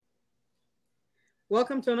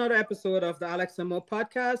Welcome to another episode of the Alex and Mo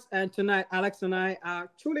podcast. And tonight, Alex and I are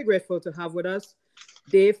truly grateful to have with us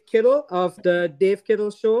Dave Kittle of the Dave Kittle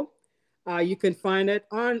Show. You can find it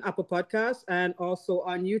on Apple Podcasts and also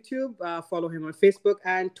on YouTube. Follow him on Facebook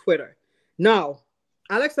and Twitter. Now,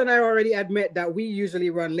 Alex and I already admit that we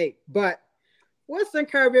usually run late, but Western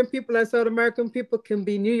Caribbean people and South American people can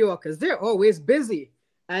be New Yorkers. They're always busy.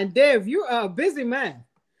 And Dave, you are a busy man.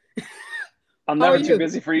 I'm How are never too you?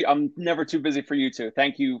 busy for you. I'm never too busy for you two.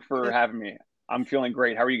 Thank you for having me. I'm feeling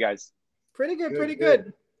great. How are you guys? Pretty good, Good, pretty good.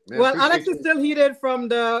 good. Man, Well, Alex appreciate is still heated from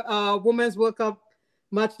the Women's World Cup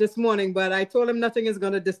match this morning, but I told him nothing is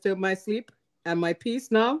going to disturb my sleep and my peace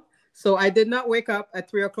now. So I did not wake up at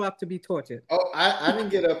 3 o'clock to be tortured. Oh, I didn't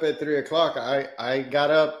get up at 3 o'clock. I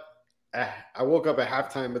got up. I woke up at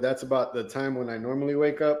halftime, but that's about the time when I normally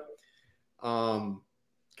wake up.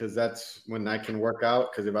 Because that's when I can work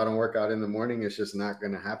out. Because if I don't work out in the morning, it's just not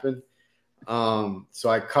going to happen. So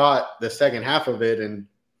I caught the second half of it and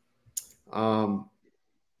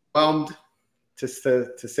bummed to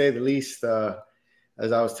say the least.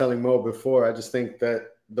 As I was telling Mo before, I just think that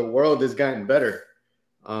the world has gotten better.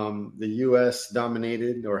 The U.S.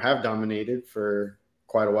 dominated or have dominated for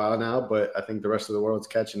quite a while now, but I think the rest of the world's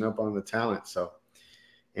catching up on the talent. So,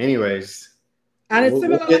 anyways, And it's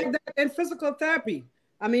similar like that in physical therapy.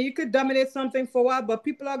 I mean, you could dominate something for a while, but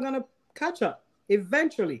people are going to catch up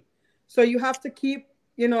eventually. So you have to keep,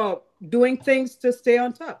 doing things to stay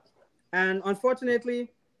on top. And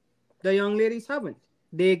unfortunately, the young ladies haven't.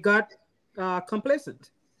 They got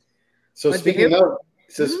complacent. So But speaking Dave-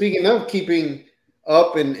 of, speaking of keeping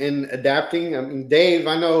up and adapting, I mean, Dave,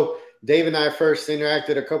 I know Dave and I first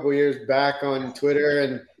interacted a couple years back on Twitter,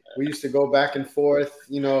 and we used to go back and forth.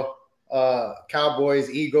 Cowboys,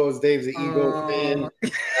 Eagles. Dave's an Eagles fan.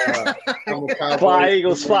 I'm a Cowboys Fly,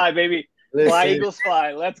 Eagles, fan. fly, baby. Fly, Listen, Eagles,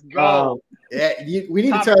 fly. Let's go. yeah, we need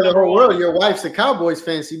Top to tell the number whole one. world your wife's a Cowboys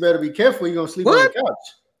fan, so you better be careful. You're gonna sleep on What? the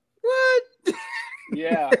couch. What?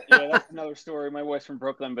 Yeah, that's another story. My wife's from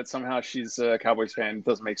Brooklyn, but somehow she's a Cowboys fan. It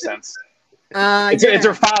doesn't make sense. It's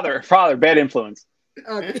her father, bad influence.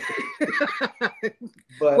 Okay.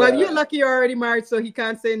 But Well, you're lucky you're already married, so he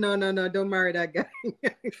can't say no, don't marry that guy.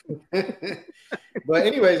 but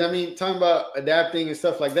anyways, I mean, talking about adapting and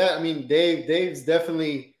stuff like that. I mean, Dave's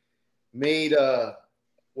definitely made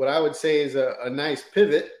what I would say is a nice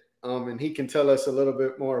pivot, and he can tell us a little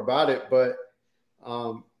bit more about it. But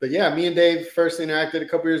yeah, me and Dave first interacted a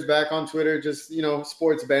couple years back on Twitter, just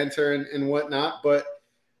sports banter and whatnot. But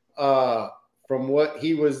from what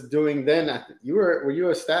he was doing then, were you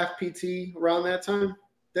a staff PT around that time,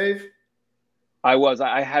 Dave? I was.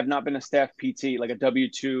 I have not been a staff PT, like a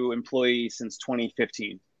W-2 employee, since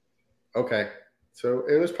 2015. Okay, so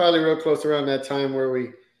it was probably real close around that time where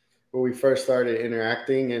we first started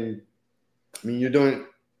interacting. And I mean,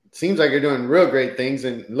 seems like you're doing real great things,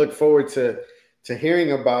 and look forward to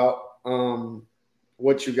hearing about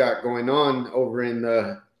what you got going on over in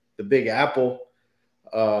the Big Apple.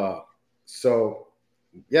 So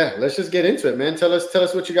yeah, let's just get into it, man. Tell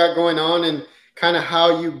us what you got going on and kind of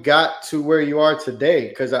how you got to where you are today,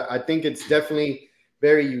 because I think it's definitely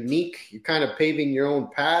very unique. You're kind of paving your own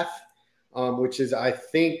path, which is, I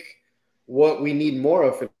think, what we need more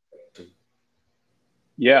of.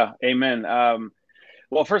 Yeah, amen.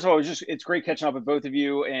 Well, first of all, it's great catching up with both of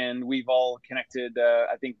you, and we've all connected.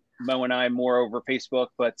 I think Mo and I more over Facebook,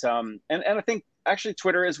 but and I think actually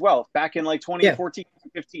Twitter as well. Back in like 2014,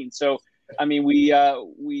 2015. So I mean, we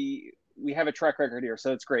have a track record here,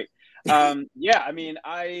 so it's great. Yeah, I mean,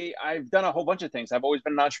 I've done a whole bunch of things. I've always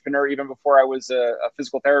been an entrepreneur, even before I was a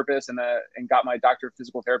physical therapist and got my doctorate of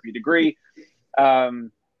physical therapy degree.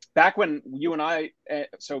 Back when you and I,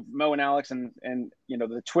 so Mo and Alex and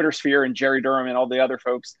the Twitter sphere and Jerry Durham and all the other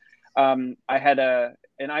folks, I had an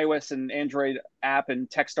iOS and Android app and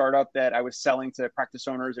tech startup that I was selling to practice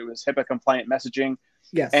owners. It was HIPAA compliant messaging.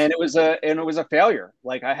 Yes. And it was a failure.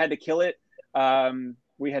 Like, I had to kill it.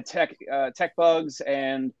 We had tech bugs,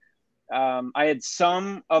 and I had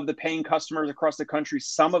some of the paying customers across the country.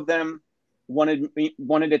 Some of them wanted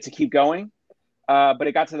it to keep going. But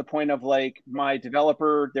it got to the point of, like, my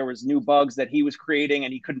developer, there was new bugs that he was creating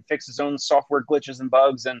and he couldn't fix his own software glitches and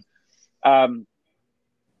bugs. And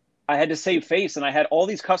I had to save face, and I had all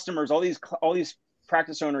these customers, all these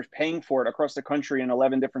practice owners paying for it across the country in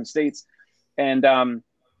 11 different states. And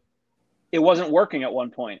it wasn't working at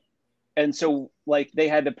one point. And so, like, they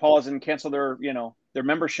had to pause and cancel their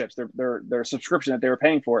memberships, their subscription that they were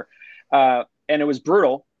paying for. And it was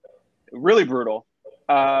brutal, really brutal.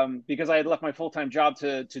 Because I had left my full-time job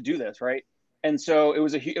to do this, right? And so it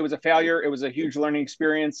was a failure. It was a huge learning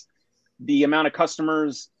experience. The amount of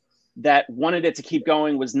customers that wanted it to keep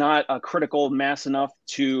going was not a critical mass enough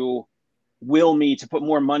to will me to put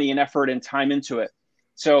more money and effort and time into it.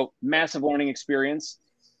 So massive learning experience.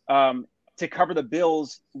 To cover the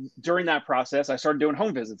bills during that process, I started doing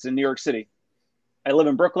home visits in New York City. I live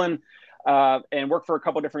in Brooklyn and worked for a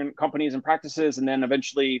couple of different companies and practices, and then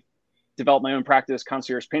eventually developed my own practice,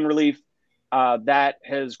 Concierge Pain Relief. That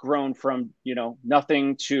has grown from,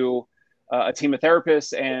 nothing to a team of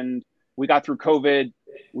therapists. And we got through COVID.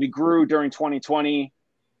 We grew during 2020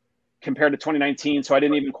 compared to 2019. So I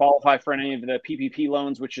didn't even qualify for any of the PPP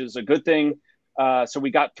loans, which is a good thing. So we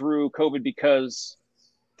got through COVID because,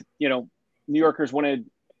 New Yorkers wanted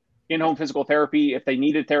in-home physical therapy. If they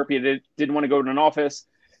needed therapy, they didn't want to go to an office.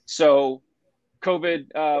 So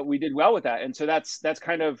COVID, we did well with that. And so that's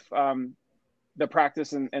kind of the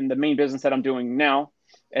practice and the main business that I'm doing now.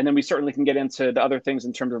 And then we certainly can get into the other things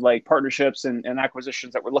in terms of like partnerships and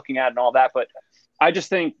acquisitions that we're looking at and all that. But I just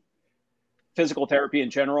think physical therapy in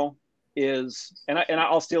general is, and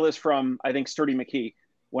I'll steal this from, I think, Sturdy McKee,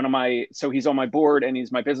 so he's on my board and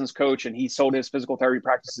he's my business coach, and he sold his physical therapy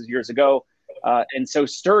practices years ago. And so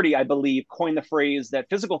Sturdy, I believe, coined the phrase that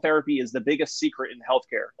physical therapy is the biggest secret in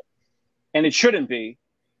healthcare, and it shouldn't be.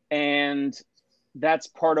 And that's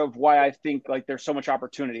part of why I think like there's so much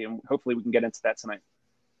opportunity, and hopefully we can get into that tonight.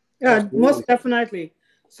 Yeah, absolutely. Most definitely.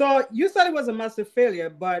 So you said it was a massive failure,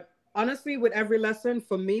 but honestly, with every lesson,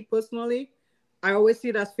 for me personally, I always see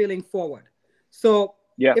it as failing forward. So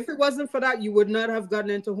yeah, if it wasn't for that, you would not have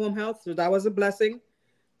gotten into home health. So that was a blessing.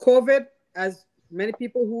 COVID, as many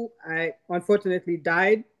people who unfortunately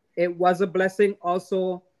died, it was a blessing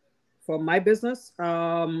also for my business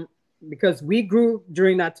because we grew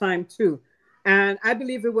during that time too. And I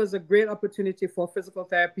believe it was a great opportunity for physical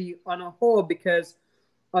therapy on a whole because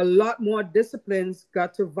a lot more disciplines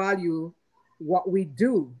got to value what we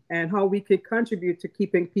do and how we could contribute to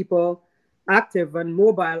keeping people active and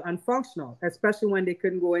mobile and functional, especially when they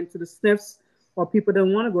couldn't go into the SNFs or people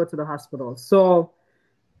didn't want to go to the hospital. So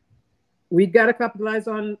we got to capitalize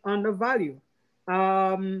on the value.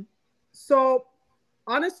 So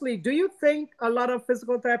honestly, do you think a lot of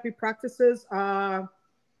physical therapy practices are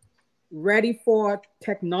ready for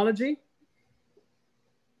technology?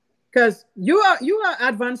 Because you are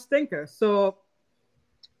advanced thinker, so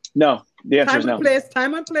no. The answer is no.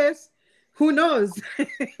 Time and place. Who knows?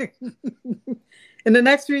 In the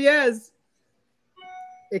next few years,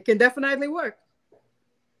 it can definitely work.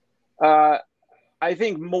 I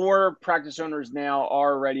think more practice owners now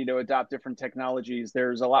are ready to adopt different technologies.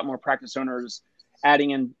 There's a lot more practice owners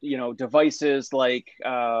adding in, devices like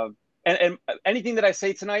and anything that I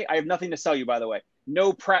say tonight, I have nothing to sell you, by the way.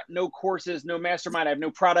 No courses, no mastermind. I have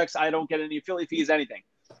no products. I don't get any affiliate fees, anything.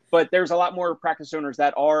 But there's a lot more practice owners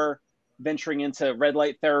that are venturing into red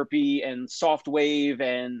light therapy and soft wave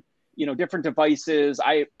and, different devices.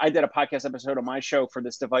 I did a podcast episode on my show for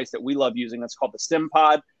this device that we love using. That's called the Stim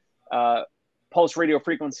Pod, pulse radio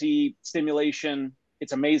frequency stimulation.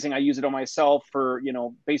 It's amazing. I use it on myself for,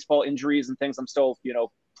 baseball injuries and things. I'm still,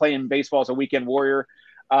 playing baseball as a weekend warrior.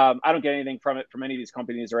 I don't get anything from it from any of these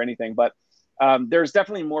companies or anything, but there's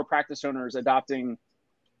definitely more practice owners adopting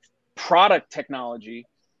product technology.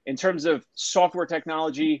 In terms of software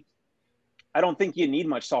technology, I don't think you need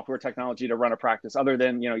much software technology to run a practice other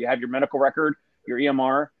than, you have your medical record, your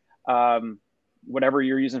EMR, whatever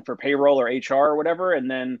you're using for payroll or HR or whatever, and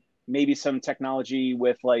then maybe some technology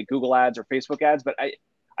with like Google ads or Facebook ads. But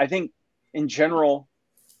I think in general,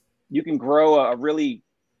 you can grow a really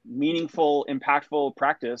meaningful, impactful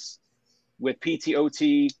practice with PT,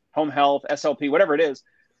 OT, home health, SLP, whatever it is,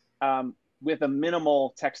 with a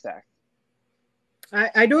minimal tech stack.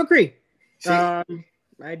 I do agree.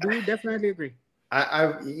 I do definitely agree. I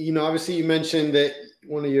obviously you mentioned that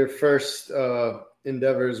one of your first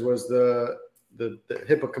endeavors was the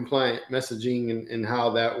HIPAA compliant messaging and how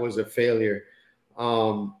that was a failure.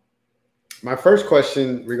 My first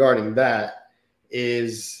question regarding that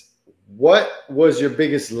is, what was your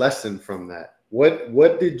biggest lesson from that?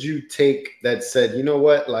 What did you take that said, you know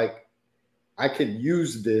what, like I could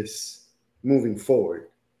use this moving forward?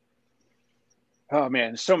 Oh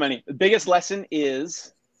man, so many. The biggest lesson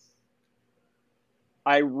is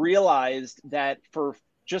I realized that for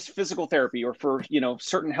just physical therapy or for,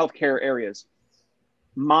 certain healthcare areas,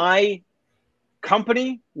 my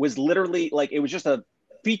company was literally like, it was just a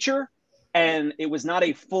feature and it was not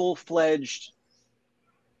a full-fledged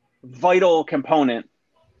vital component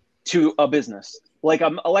to a business. Like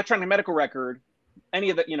an electronic medical record, any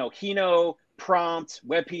of the, Kino, Prompt,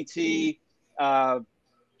 WebPT,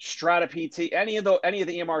 Strata PT, any of the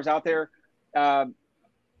EMRs out there,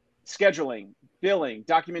 scheduling, billing,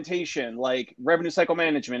 documentation, like revenue cycle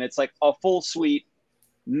management. It's like a full suite,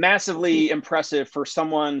 massively impressive for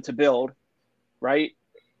someone to build, right?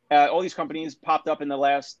 All these companies popped up in the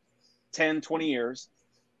last 10, 20 years.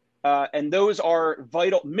 And those are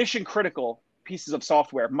vital, mission critical pieces of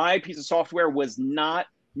software. My piece of software was not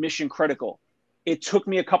mission critical. It took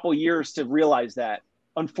me a couple years to realize that,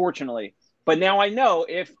 unfortunately. But now I know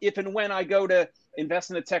if and when I go to invest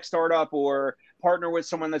in a tech startup or partner with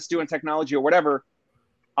someone that's doing technology or whatever,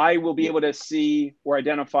 I will be able to see or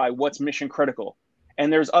identify what's mission critical.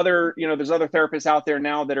 And there's other therapists out there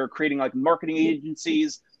now that are creating like marketing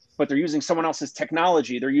agencies, but they're using someone else's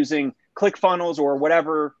technology. They're using ClickFunnels or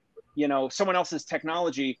whatever, someone else's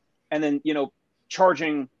technology, and then,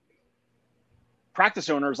 charging practice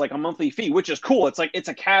owners like a monthly fee, which is cool. It's like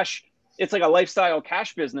a lifestyle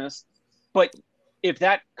cash business. But if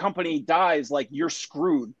that company dies, like, you're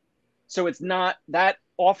screwed. So it's not, that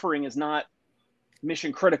offering is not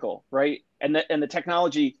mission critical, right? And the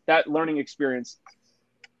technology, that learning experience,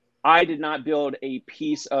 I did not build a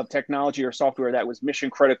piece of technology or software that was mission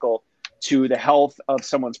critical to the health of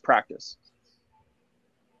someone's practice.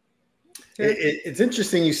 It's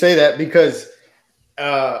interesting you say that because,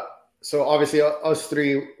 so obviously us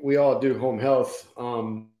three, we all do home health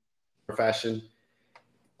fashion.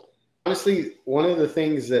 Honestly, one of the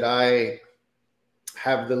things that I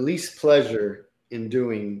have the least pleasure in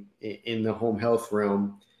doing in the home health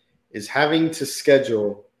realm is having to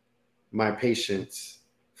schedule my patients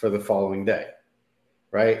for the following day,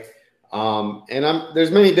 right? And there's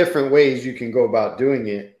many different ways you can go about doing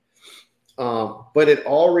it, but it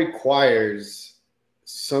all requires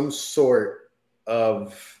some sort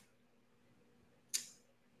of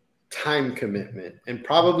time commitment, and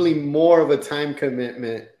probably more of a time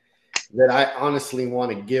commitment that I honestly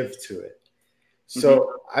want to give to it.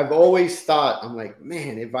 So I've always thought, I'm like,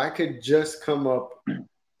 man, if I could just come up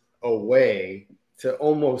a way to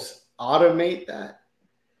almost automate that,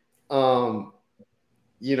 and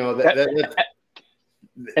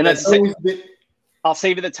I'll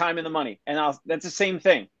save you the time and the money. And that's the same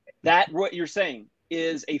thing. That, what you're saying,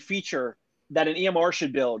 is a feature that an EMR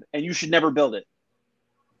should build, and you should never build it.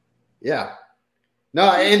 Yeah.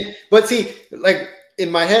 No, but see, like, in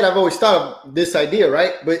my head, I've always thought of this idea,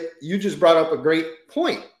 right? But you just brought up a great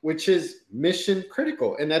point, which is mission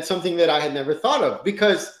critical. And that's something that I had never thought of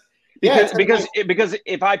because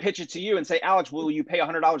if I pitch it to you and say, Alex, will you pay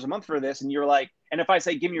 $100 a month for this? And you're like, and if I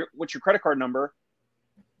say, what's your credit card number?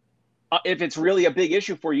 If it's really a big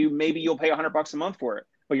issue for you, maybe you'll pay $100 a month for it,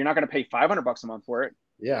 but you're not going to pay $500 a month for it.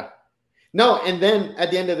 Yeah. No. And then at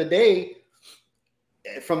the end of the day,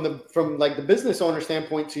 from like the business owner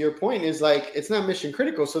standpoint, to your point, is like, it's not mission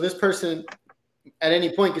critical. So this person at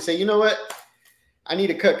any point can say, you know what, I need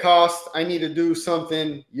to cut costs. I need to do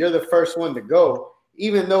something. You're the first one to go,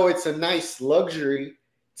 even though it's a nice luxury.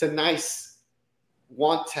 It's a nice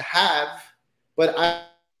want to have, but I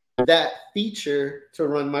have that feature to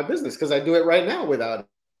run my business because I do it right now without it.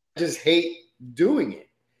 I just hate doing it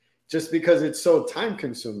just because it's so time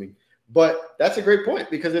consuming. But that's a great point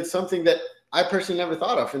because it's something that I personally never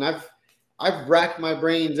thought of. And I've racked my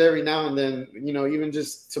brains every now and then, even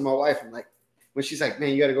just to my wife. I'm like, when she's like, man,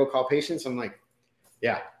 you got to go call patients. I'm like,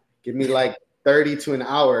 yeah, give me like 30 to an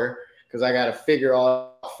hour because I got to figure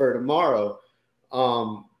all out for tomorrow.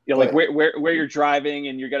 Like where you're driving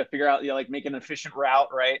and you're got to figure out, like make an efficient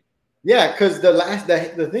route, right? Yeah, because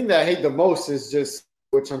the thing that I hate the most is just,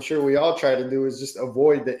 which I'm sure we all try to do, is just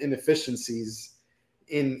avoid the inefficiencies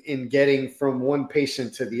in getting from one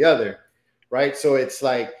patient to the other. Right. So it's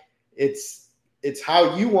like, it's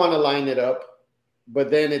how you want to line it up,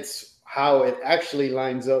 but then it's how it actually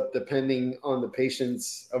lines up depending on the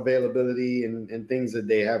patient's availability and things that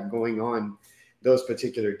they have going on those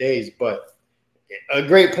particular days. But a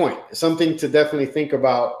great point, something to definitely think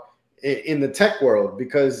about in the tech world,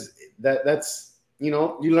 because that's, you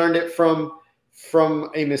learned it from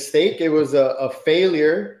a mistake. It was a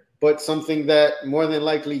failure, but something that more than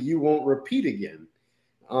likely you won't repeat again.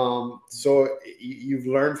 So you've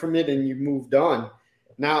learned from it and you've moved on.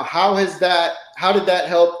 Now, how did that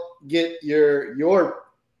help get your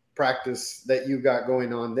practice that you got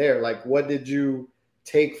going on there? Like, what did you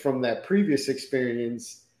take from that previous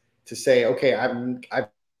experience to say, okay, I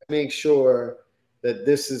make sure that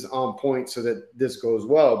this is on point so that this goes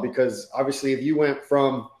well? Because obviously if you went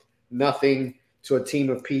from nothing to a team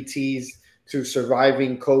of PTs to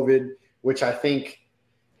surviving COVID, which I think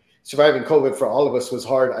surviving COVID for all of us was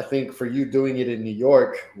hard. I think for you doing it in New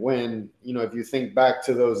York, when, if you think back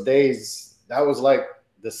to those days, that was like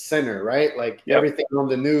the center, right? Like everything on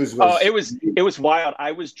the news was. Oh, it was wild.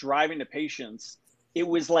 I was driving to patients it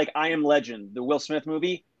was like I Am Legend, the Will Smith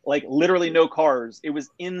movie, like literally no cars. It was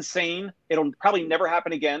insane. It'll probably never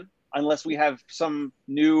happen again unless we have some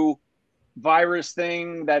new virus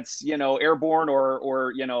thing that's, you know, airborne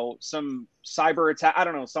or, you know, some cyber attack. I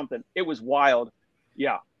don't know, something. It was wild.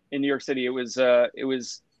 Yeah. In New York City, it was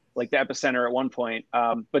like the epicenter at one point.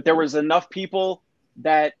 But there was enough people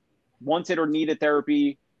that wanted or needed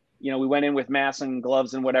therapy. You know, we went in with masks and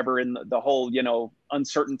gloves and whatever in the whole, you know,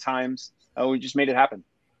 uncertain times. We just made it happen.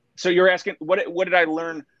 So you're asking, what did I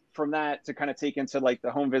learn from that to kind of take into like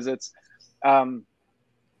the home visits?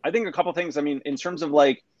 I think a couple things. I mean, in terms of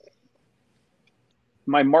like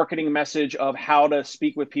my marketing message of how to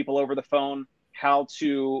speak with people over the phone, how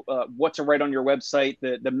to, what to write on your website,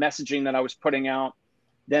 the messaging that I was putting out,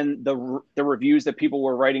 then the reviews that people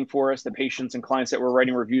were writing for us, the patients and clients that were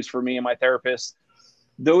writing reviews for me and my therapist,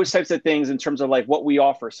 those types of things in terms of like what we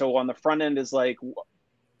offer. So on the front end is like,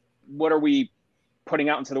 what are we putting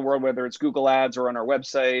out into the world, whether it's Google ads or on our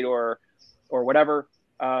website or whatever.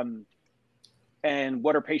 And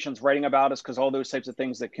what are patients writing about us? Because all those types of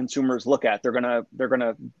things that consumers look at, they're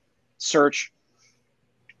gonna search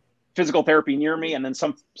physical therapy near me, and then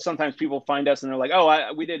sometimes people find us and they're like, oh,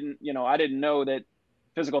 I didn't know that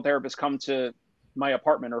physical therapists come to my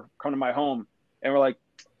apartment or come to my home, and we're like,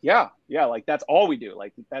 yeah, like that's all we do,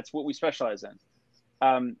 like that's what we specialize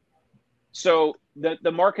in. So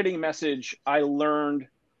the marketing message I learned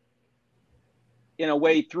in a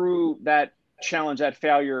way through that challenge, that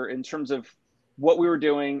failure, in terms of what we were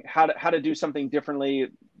doing, how to do something differently,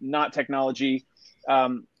 not technology,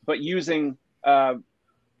 but using a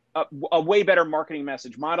way better marketing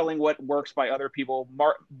message, modeling what works by other people,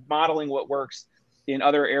 modeling what works in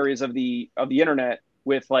other areas of the internet,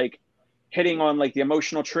 with like hitting on like the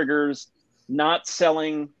emotional triggers, not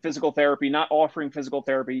selling physical therapy, not offering physical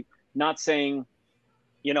therapy, not saying,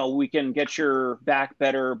 you know, we can get your back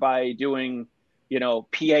better by doing, you know,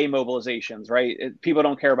 PA mobilizations, right? People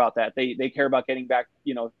don't care about that. They care about getting back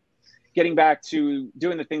to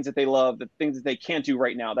doing the things that they love, the things that they can't do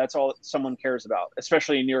right now. That's all someone cares about,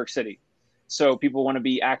 especially in New York City. So people want to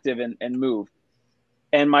be active and move.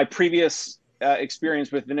 And my previous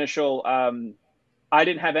experience with Vinitial, I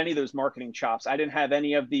didn't have any of those marketing chops. I didn't have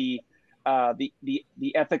any of the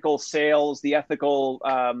ethical sales, the ethical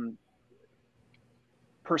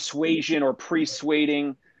persuasion or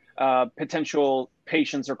persuading potential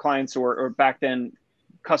patients or clients or back then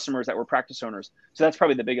customers that were practice owners. So that's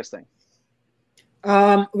probably the biggest thing.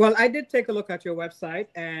 Well, I did take a look at your website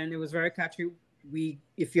and it was very catchy.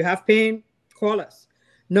 If you have pain, call us.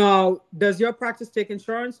 Now, does your practice take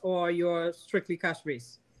insurance or you're strictly cash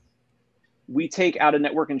based? We take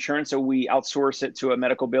out-of-network insurance, so we outsource it to a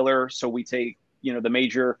medical biller. So we take, you know, the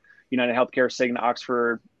major United Healthcare, Cigna,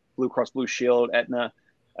 Oxford, Blue Cross Blue Shield, Aetna.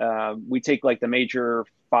 We take like the major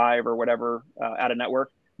 5 or whatever out of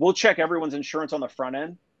network. We'll check everyone's insurance on the front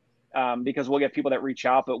end because we'll get people that reach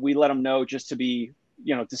out, but we let them know just to be,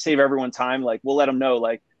 you know, to save everyone time. Like we'll let them know,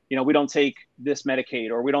 like, you know, we don't take this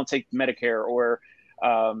Medicaid or we don't take Medicare, or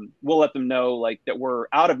we'll let them know like that we're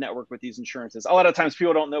out of network with these insurances. A lot of times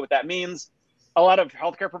people don't know what that means. A lot of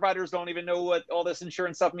healthcare providers don't even know what all this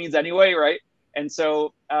insurance stuff means anyway, right? And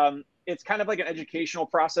so it's kind of like an educational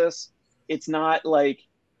process. It's not like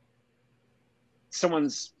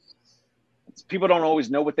people don't always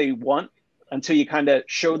know what they want until you kind of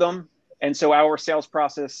show them. And so our sales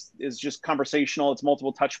process is just conversational. It's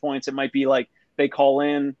multiple touch points. It might be like they call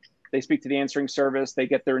in, they speak to the answering service, they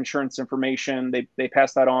get their insurance information, they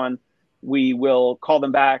pass that on. We will call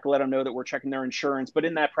them back, let them know that we're checking their insurance. But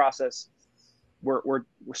in that process, we're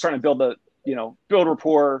starting to build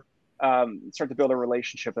rapport, start to build a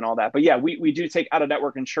relationship and all that. But yeah, we do take out of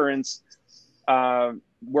network insurance.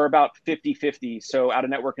 We're about 50-50. So out of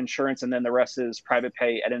network insurance, and then the rest is private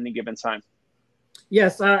pay at any given time.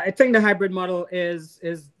 Yes, I think the hybrid model is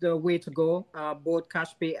the way to go, both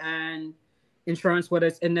cash pay and insurance, whether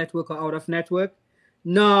it's in network or out of network.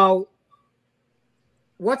 Now,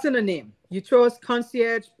 what's in the name? You chose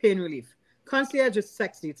Concierge Pain Relief. Concierge is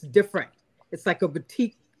sexy. It's different. It's like a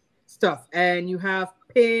boutique stuff. And you have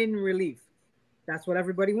pain relief. That's what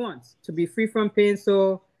everybody wants, to be free from pain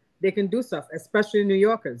so they can do stuff, especially New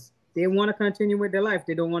Yorkers. They want to continue with their life.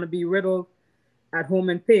 They don't want to be riddled at home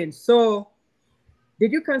in pain. So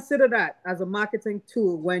did you consider that as a marketing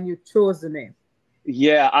tool when you chose the name?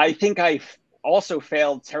 Yeah, I think I also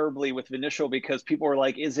failed terribly with Vinitial because people were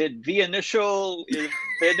like, is it V-initial? Is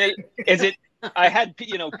it, I had,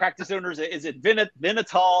 you know, practice owners, is it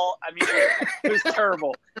Vinital? I mean, it was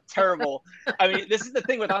terrible. I mean, this is the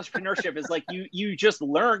thing with entrepreneurship is like, you just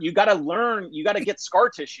learn, you got to get scar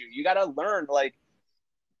tissue. You got to learn, like,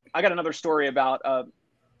 I got another story about a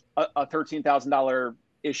 $13,000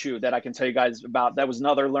 issue that I can tell you guys about. That was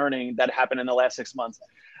another learning that happened in the last 6 months.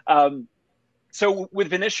 So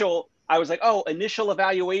with Vinitial, I was like, oh, initial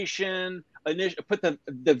evaluation, put the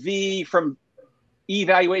V from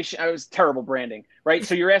evaluation. I was terrible branding, right?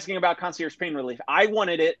 So you're asking about concierge pain relief. I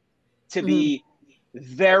wanted it to be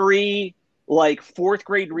very like 4th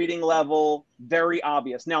grade reading level, very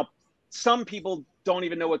obvious. Now, some people don't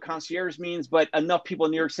even know what concierge means, but enough people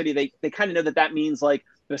in New York City, they kind of know that means like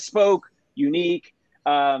bespoke, unique.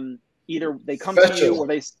 Either they come Special. to you or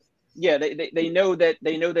they know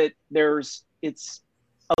that it's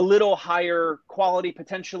a little higher quality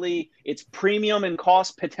potentially. It's premium in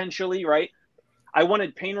cost potentially, right? I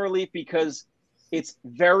wanted pain relief because it's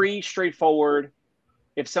very straightforward.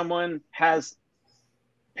 If someone has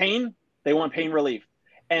pain, they want pain relief.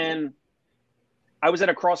 And I was at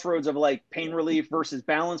a crossroads of like pain relief versus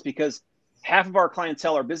balance, because half of our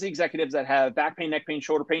clientele are busy executives that have back pain, neck pain,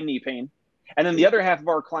 shoulder pain, knee pain. And then the other half of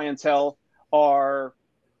our clientele are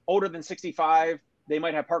older than 65. They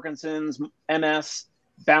might have Parkinson's, MS,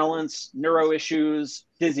 balance, neuro issues,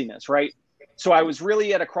 dizziness, right? So I was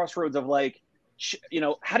really at a crossroads of like,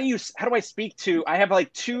 how do I speak to, I have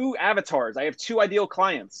like 2 avatars. I have 2 ideal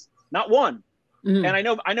clients, not one. And I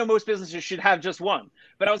know most businesses should have just one,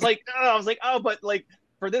 but I was like, but like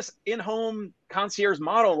for this in-home concierge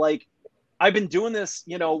model, like I've been doing this,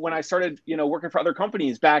 when I started, working for other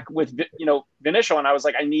companies back with, Vinitial, and I was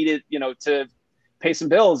like, I needed, to pay some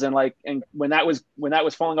bills. And when that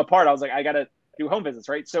was falling apart, I was like, I got to do home visits.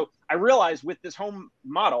 Right. So I realized with this home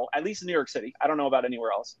model, at least in New York City, I don't know about anywhere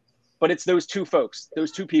else, but it's those 2 folks,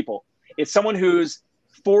 those 2 people. It's someone who's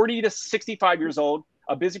 40 to 65 years old,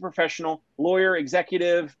 a busy professional, lawyer,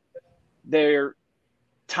 executive. Their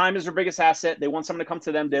time is their biggest asset. They want someone to come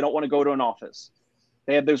to them. They don't want to go to an office.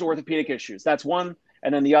 They have those orthopedic issues. That's one.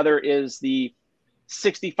 And then the other is the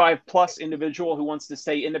 65 plus individual who wants to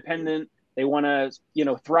stay independent. They want to,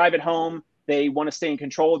 thrive at home. They want to stay in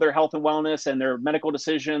control of their health and wellness and their medical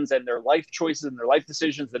decisions and their life choices and their life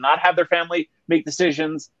decisions, and not have their family make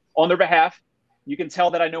decisions on their behalf. You can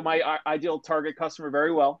tell that I know my ideal target customer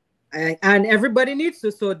very well. And everybody needs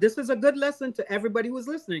to. So this is a good lesson to everybody who's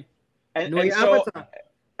listening. And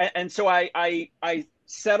so I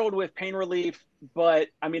settled with pain relief, but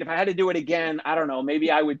I mean, if I had to do it again, I don't know, maybe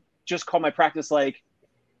I would just call my practice like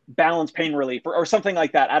balance pain relief or something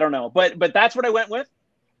like that. I don't know, but that's what I went with.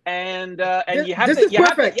 And you have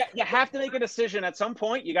to make a decision at some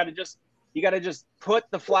point. You got to just put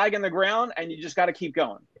the flag in the ground, and you just got to keep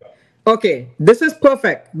going. Okay, this is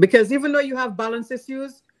perfect, because even though you have balance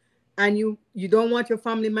issues and you don't want your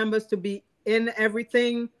family members to be in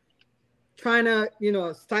everything, trying to,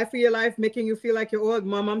 stifle your life, making you feel like you're old.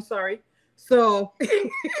 Mom, I'm sorry. So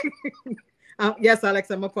yes, Alex,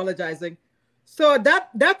 I'm apologizing. So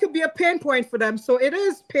that could be a pain point for them. So it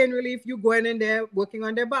is pain relief. You going in there, working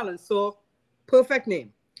on their balance. So perfect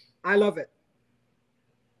name. I love it.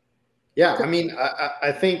 Yeah. I mean,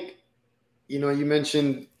 I think, you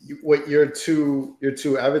mentioned what your two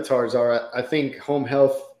avatars are. I think home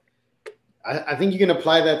health, I think you can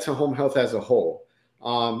apply that to home health as a whole.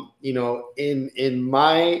 In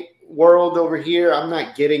my world over here, I'm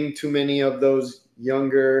not getting too many of those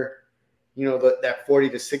younger, that 40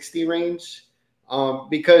 to 60 range.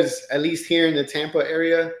 Because at least here in the Tampa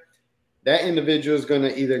area, that individual is going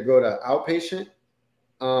to either go to outpatient,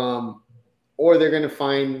 or they're going to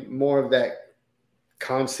find more of that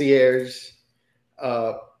concierge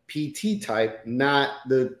PT type, not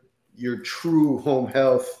your true home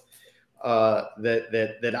health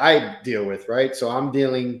that I deal with, right? So I'm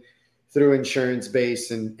dealing through insurance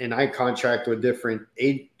base, and I contract with different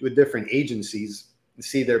agencies to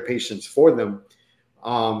see their patients for them.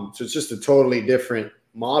 So it's just a totally different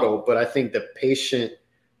model, but I think the patient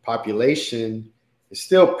population is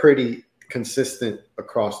still pretty consistent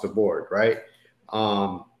across the board, right?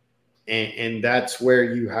 And that's where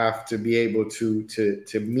you have to be able to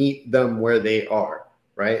meet them where they are,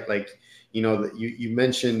 right? Like, you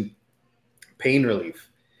mentioned pain relief.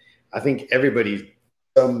 I think everybody,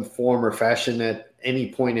 some form or fashion, at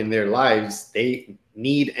any point in their lives, they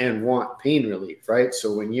need and want pain relief, right?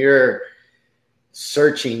 So when you're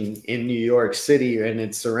searching in New York City and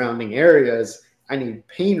its surrounding areas, I need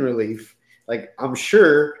pain relief, like, I'm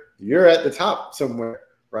sure you're at the top somewhere,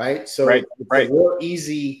 right? So it's a real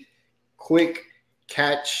easy, quick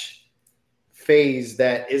catch phase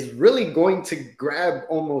that is really going to grab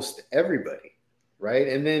almost everybody, right?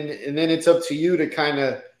 And then it's up to you to kind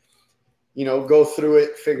of, go through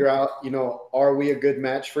it, figure out, are we a good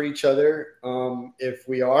match for each other? If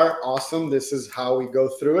we are, awesome. This is how we go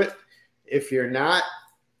through it. If you're not,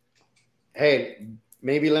 hey,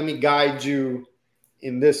 maybe let me guide you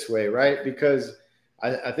in this way, right? Because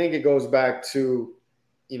I think it goes back to,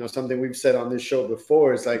 something we've said on this show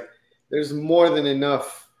before. It's like there's more than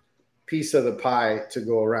enough piece of the pie to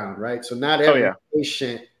go around, right? So not Oh every yeah.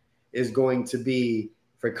 patient is going to be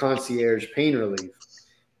for concierge pain relief.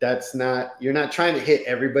 You're not trying to hit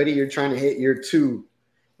everybody. You're trying to hit your two,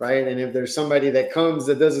 right? And if there's somebody that comes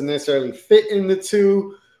that doesn't necessarily fit in the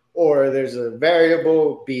two, or there's a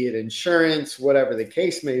variable, be it insurance, whatever the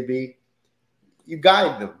case may be, you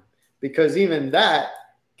guide them, because even that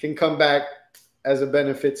can come back as a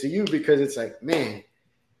benefit to you, because it's like, man,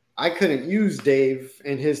 I couldn't use Dave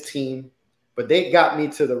and his team, but they got me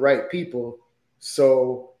to the right people.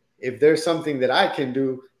 So if there's something that I can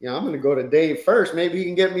do, I'm going to go to Dave first. Maybe he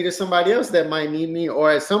can get me to somebody else that might need me,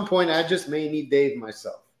 or at some point I just may need Dave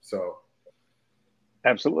myself. So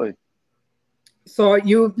absolutely. So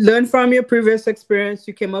you learned from your previous experience.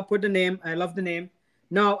 You came up with the name. I love the name.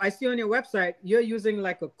 Now I see on your website you're using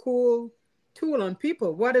like a cool tool on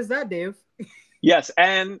people. What is that, Dave? Yes,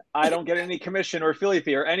 and I don't get any commission or affiliate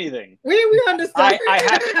fee or anything. We understand.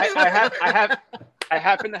 I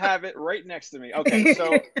happen to have it right next to me. Okay,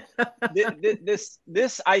 so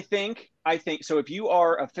this I think so. If you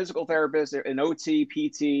are a physical therapist, an OT,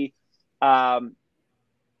 PT, I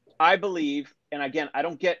believe, and again,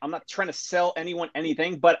 I'm not trying to sell anyone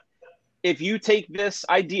anything, but if you take this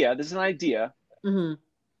is an idea, $2,000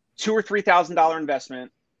 or $3,000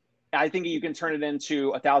 investment. I think you can turn it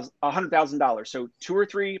into $100,000. So $2,000 or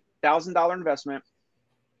 $3,000 investment.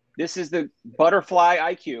 This is the Butterfly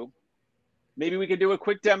IQ. Maybe we could do a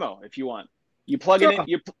quick demo if you want. You plug it in.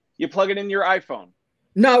 You plug it in your iPhone.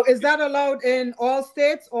 Now, is that allowed in all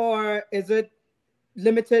states, or is it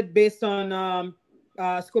limited based on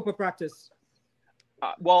scope of practice?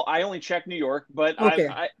 Well, I only check New York, but okay.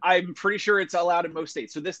 I'm pretty sure it's allowed in most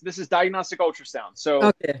states. So this is diagnostic ultrasound. So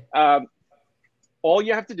okay. All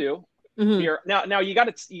you have to do here now you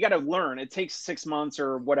got to learn. It takes 6 months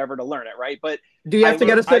or whatever to learn it, right? But do you have to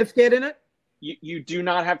get a certificate in it? You do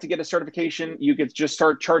not have to get a certification. You could just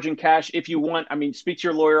start charging cash if you want. I mean, speak to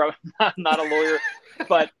your lawyer. I'm not a lawyer,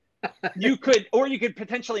 but you could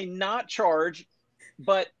potentially not charge,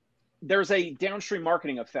 but there's a downstream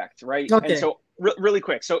marketing effect, right? Okay. And so really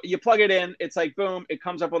quick. So you plug it in, it's like, boom, it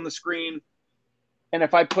comes up on the screen. And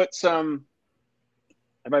if I put some,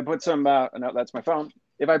 no, that's my phone.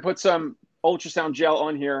 If I put some ultrasound gel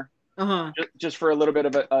on here, just for a little bit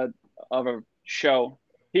of a show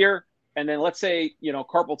here, and then let's say,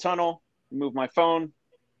 carpal tunnel, move my phone,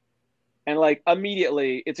 and like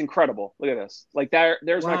immediately it's incredible. Look at this. Like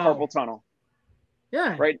there's my carpal tunnel.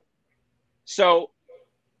 Yeah. Right. So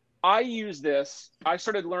I use this. I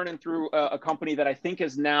started learning through a company that I think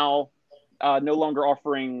is now no longer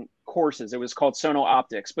offering courses. It was called Sono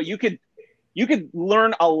Optics, but you could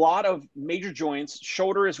learn a lot of major joints.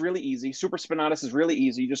 Shoulder is really easy. Supraspinatus is really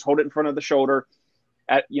easy. You just hold it in front of the shoulder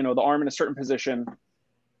at, the arm in a certain position.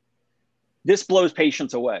 This blows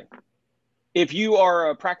patients away. If you are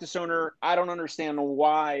a practice owner, I don't understand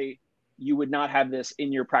why you would not have this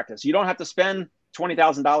in your practice. You don't have to spend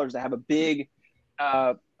 $20,000 to have a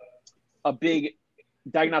big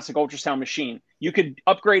diagnostic ultrasound machine. You could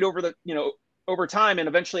upgrade over time, and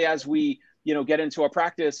eventually as we get into a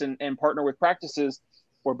practice and partner with practices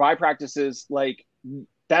or buy practices, like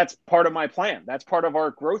that's part of my plan. That's part of our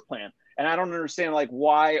growth plan. And I don't understand like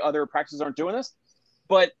why other practices aren't doing this,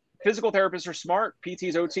 but physical therapists are smart.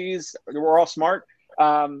 PTs, OTs, we're all smart.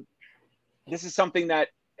 This is something that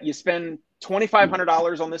you spend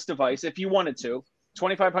 $2,500 on this device. If you wanted to,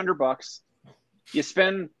 $2,500, you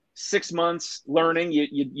spend 6 months learning, you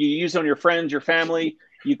use it on your friends, your family.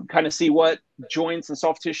 You can kind of see what joints and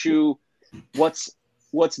soft tissue, what's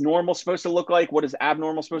normal supposed to look like, what is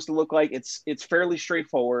abnormal supposed to look like. It's fairly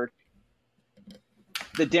straightforward.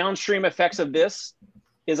 The downstream effects of this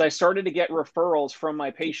is I started to get referrals from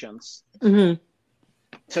my patients to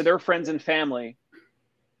their friends and family,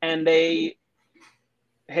 and they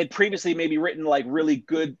had previously maybe written like really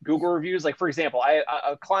good Google reviews. Like for example,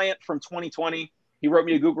 a client from 2020, he wrote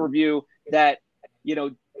me a Google review that,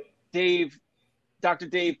 Dr.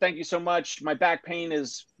 Dave, thank you so much. My back pain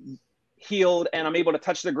is healed and I'm able to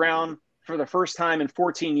touch the ground for the first time in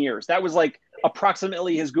 14 years. That was like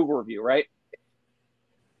approximately his Google review, right?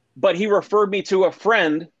 But he referred me to a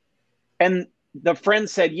friend, and the friend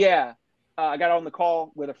said, yeah, I got on the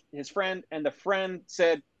call with his friend, and the friend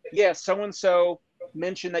said, yeah, so-and-so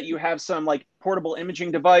mentioned that you have some like portable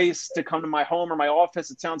imaging device to come to my home or my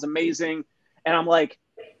office. It sounds amazing. And I'm like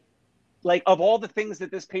of all the things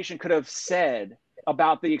that this patient could have said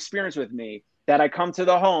about the experience with me, that I come to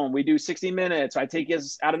the home. We do 60 minutes. I take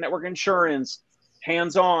his out-of-network insurance,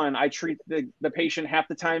 hands-on. I treat the patient half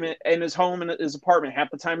the time in his home, in his apartment,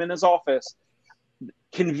 half the time in his office.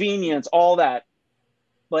 Convenience, all that.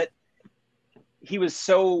 But he was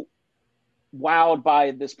so wowed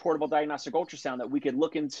by this portable diagnostic ultrasound that we could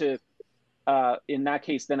look into, in that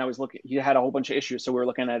case, then I was looking, he had a whole bunch of issues. So we were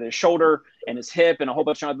looking at his shoulder and his hip and a whole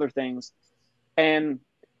bunch of other things. And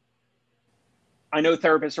I know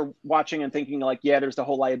therapists are watching and thinking like, yeah, there's the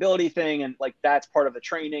whole liability thing. And like, that's part of the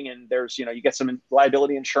training. And there's, you know, you get some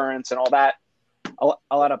liability insurance and all that.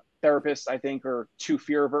 A lot of therapists, I think, are too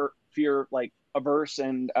fear averse.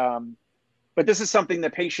 And, but this is something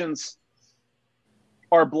that patients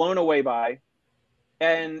are blown away by,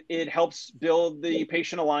 and it helps build the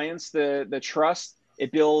patient alliance, the trust.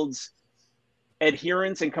 It builds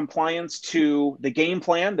adherence and compliance to the game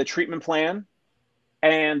plan, the treatment plan.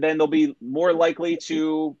 And then they'll be more likely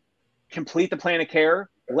to complete the plan of care,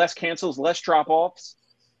 less cancels, less drop-offs.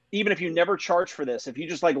 Even if you never charge for this, if you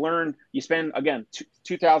just like learn, you spend, again,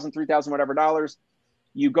 $2,000, $3,000, whatever dollars,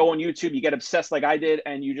 you go on YouTube, you get obsessed like I did,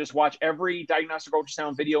 and you just watch every diagnostic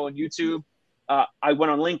ultrasound video on YouTube. I went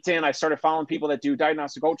on LinkedIn. I started following people that do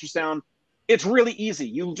diagnostic ultrasound. It's really easy.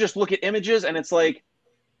 You just look at images and it's like,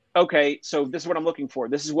 okay, so this is what I'm looking for.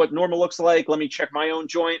 This is what normal looks like. Let me check my own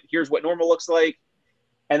joint. Here's what normal looks like.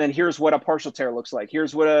 And then here's what a partial tear looks like.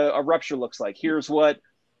 Here's what a rupture looks like. Here's what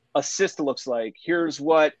a cyst looks like. Here's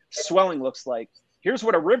what swelling looks like. Here's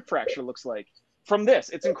what a rib fracture looks like. From this,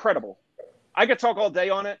 it's incredible. I could talk all day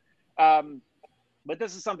on it. But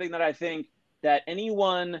this is something that I think that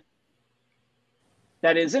anyone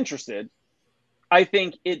that is interested, I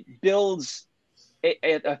think it builds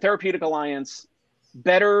a therapeutic alliance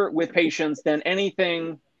better with patients than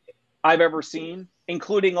anything I've ever seen,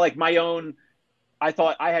 including like my own. I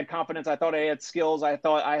thought I had confidence. I thought I had skills. I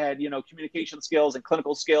thought I had, you know, communication skills and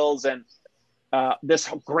clinical skills and this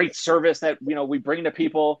great service that, you know, we bring to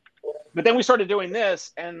people. But then we started doing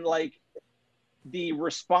this, and like the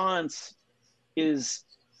response is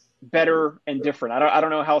better and different. I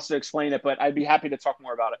don't know how else to explain it, but I'd be happy to talk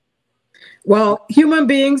more about it. Well, human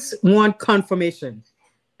beings want confirmation,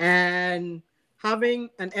 and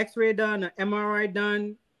having an X-ray done, an MRI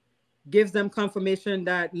done, gives them confirmation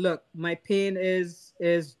that, look, my pain is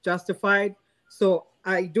justified. So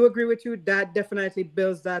I do agree with you. That definitely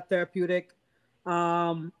builds that therapeutic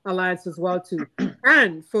alliance as well too.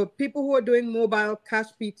 And for people who are doing mobile cash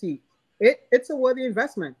PT, it's a worthy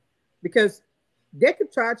investment, because they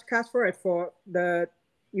could charge cash for it for the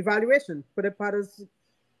evaluation, put it part of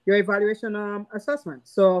your evaluation assessment.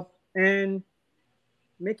 So, and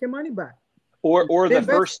make your money back. Or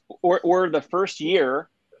the first year,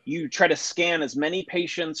 you try to scan as many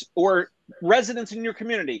patients or residents in your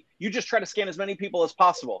community. You just try to scan as many people as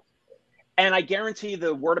possible. And I guarantee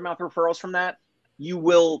the word of mouth referrals from that,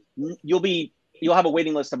 you'll have a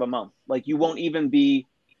waiting list of a month. Like you won't even be,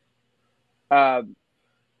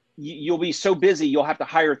 you'll be so busy, you'll have to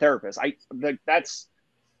hire therapists.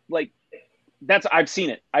 I've seen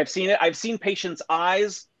it. I've seen patients'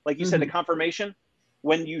 eyes, like you said, the confirmation.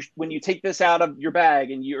 When you take this out of your bag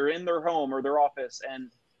and you're in their home or their office and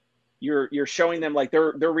you're showing them like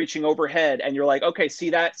they're reaching overhead, and you're like, okay, see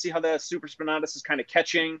how the supraspinatus is kind of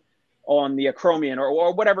catching on the acromion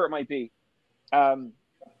or whatever it might be.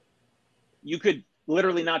 You could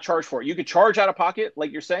literally not charge for it. You could charge out of pocket,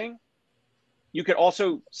 like you're saying. You could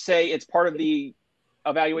also say it's part of the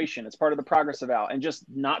evaluation, it's part of the progress eval, and just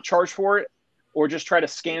not charge for it, or just try to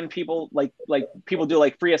scan people like people do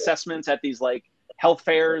like free assessments at these like health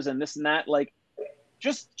fairs and this and that. Like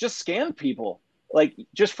just scan people, like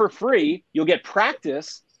just for free. You'll get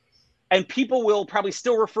practice, and people will probably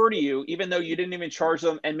still refer to you even though you didn't even charge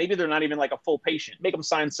them, and maybe they're not even like a full patient. Make them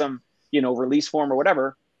sign some, you know, release form or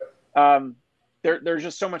whatever. There's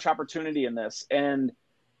just so much opportunity in this, and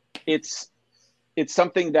it's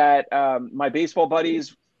something that my baseball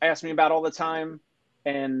buddies ask me about all the time,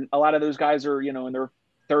 and a lot of those guys are, you know, in their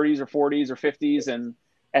 30s or 40s or 50s,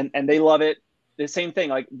 and they love it. The same thing,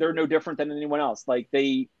 like they're no different than anyone else. Like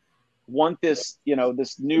they want this, you know,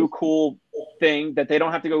 this new cool thing that they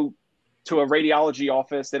don't have to go to a radiology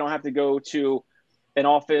office. They don't have to go to an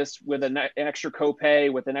office with an extra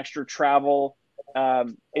copay, with an extra travel.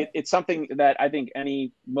 It's something that I think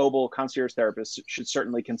any mobile concierge therapist should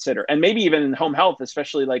certainly consider, and maybe even in home health,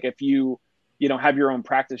 especially like if you have your own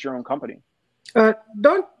practice, your own company.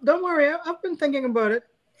 Don't worry, I've been thinking about it.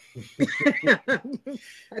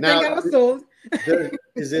 I was sold.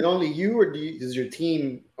 Is it only you, or does your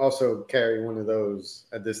team also carry one of those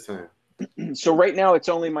at this time? So right now it's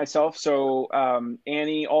only myself. So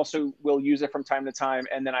Annie also will use it from time to time.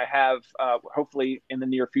 And then I have, hopefully in the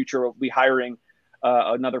near future, we'll be hiring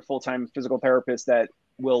another full-time physical therapist that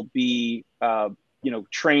will be,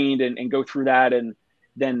 trained and go through that. And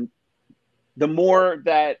then the more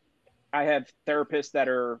that I have therapists that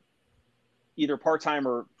are either part-time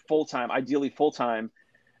or full-time, ideally full-time,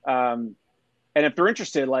 and if they're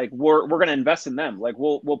interested, like we're going to invest in them. Like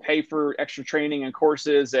we'll pay for extra training and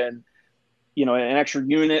courses and, an extra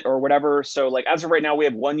unit or whatever. So like, as of right now, we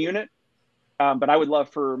have one unit, but I would love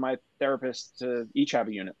for my therapists to each have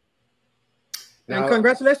a unit. And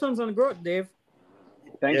congratulations on the growth, Dave.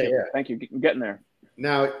 Thank you. Yeah. Thank you. I'm getting there.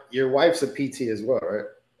 Now, your wife's a PT as well, right?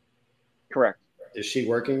 Correct. Is she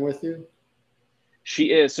working with you?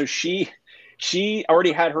 She is. So she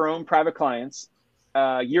already had her own private clients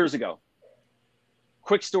years ago.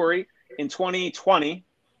 Quick story, in 2020,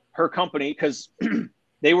 her company, because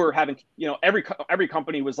they were having, every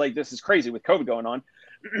company was like, this is crazy with COVID going on.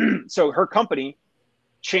 So her company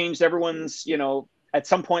changed everyone's, at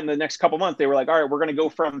some point in the next couple months, they were like, all right, we're going to go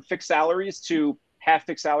from fixed salaries to half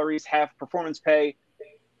fixed salaries, half performance pay.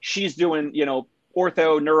 She's doing,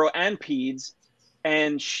 ortho, neuro, and peds.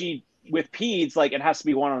 And she, with peds, like it has to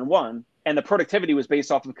be one-on-one. And the productivity was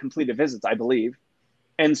based off of completed visits, I believe.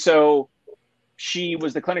 And so she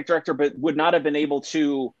was the clinic director, but would not have been able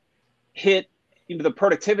to hit the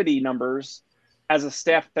productivity numbers as a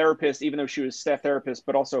staff therapist, even though she was staff therapist,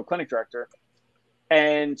 but also a clinic director.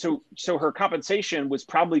 And so her compensation was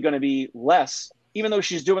probably going to be less, even though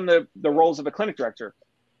she's doing the roles of a clinic director.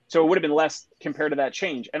 So it would have been less compared to that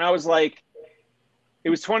change. And I was like, it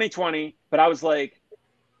was 2020, but I was like,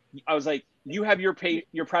 you have your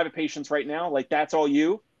private patients right now. Like that's all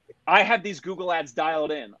you. I had these Google ads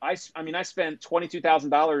dialed in. I spent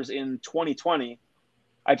 $22,000 in 2020.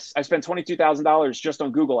 I spent $22,000 just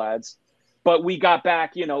on Google ads, but we got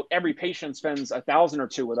back, every patient spends $1,000 or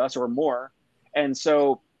 $2,000 with us or more. And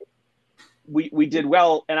so we did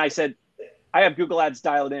well. And I said, I have Google ads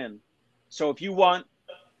dialed in. So if you want,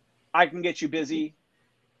 I can get you busy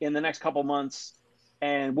in the next couple months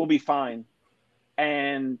and we'll be fine.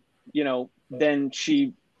 And, then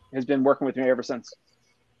she has been working with me ever since.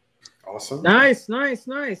 Awesome. Nice.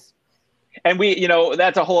 And we,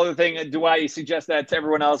 that's a whole other thing. Do I suggest that to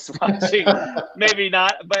everyone else watching? Maybe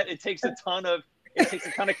not, but it takes a ton of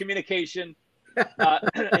communication.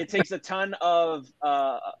 It takes a ton of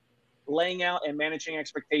laying out and managing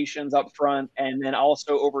expectations up front. And then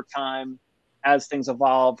also over time, as things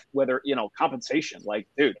evolve, whether, compensation, like,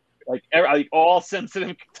 dude, like all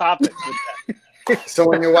sensitive topics with that. So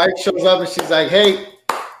when your wife shows up and she's like, hey,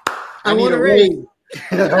 I need a raise.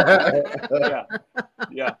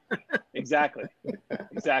 Yeah, exactly.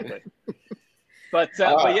 But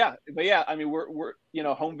yeah. I mean, we're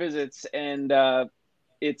home visits, and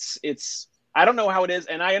it's I don't know how it is,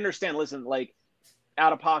 and I understand. Listen, like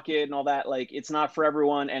out of pocket and all that, like it's not for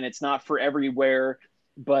everyone, and it's not for everywhere.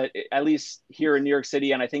 But at least here in New York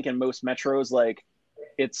City, and I think in most metros, like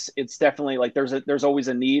it's definitely like there's always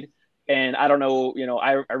a need. And I don't know,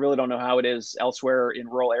 I really don't know how it is elsewhere in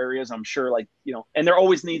rural areas. I'm sure and there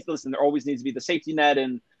always needs to be the safety net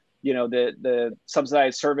and, the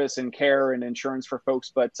subsidized service and care and insurance for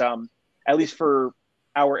folks. But at least for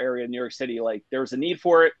our area in New York City, like there's a need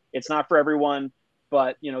for it. It's not for everyone,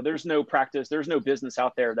 but there's no practice. There's no business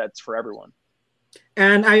out there that's for everyone.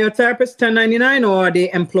 And are your therapists 1099 or are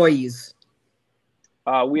they employees?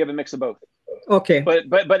 We have a mix of both. Okay. But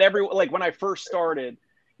when I first started,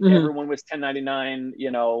 everyone was 1099,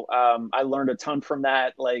 I learned a ton from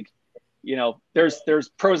that. Like, there's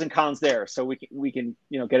pros and cons there. So we can,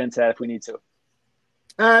 get into that if we need to.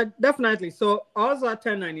 Definitely. So ours are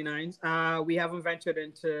 1099s. We haven't ventured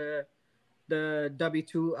into the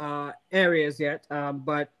W2 areas yet,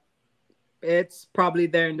 but it's probably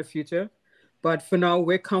there in the future. But for now,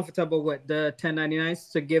 we're comfortable with the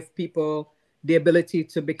 1099s to give people the ability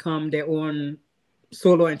to become their own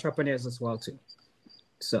solo entrepreneurs as well too.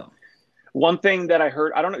 So one thing that I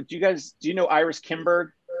heard, I don't know, do you know Iris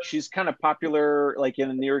Kimberg? She's kind of popular like in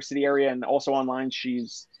the New York City area and also online.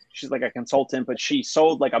 She's like a consultant, but she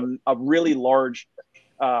sold like a really large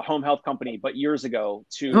home health company, but years ago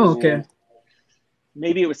to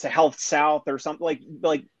maybe it was to Health South or something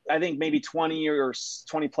like I think maybe 20 or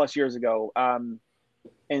 20 plus years ago.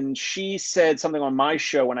 And she said something on my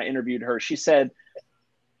show when I interviewed her. She said,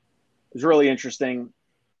 it was really interesting.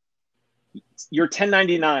 Your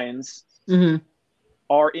 1099s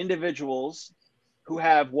are individuals who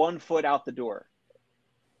have one foot out the door.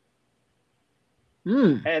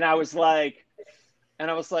 And I was like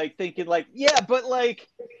thinking like, yeah, but like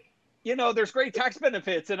there's great tax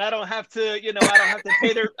benefits, and I don't have to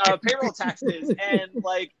pay their payroll taxes, and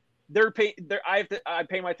like I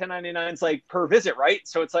pay my 1099s like per visit, right?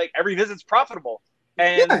 So it's like every visit's profitable,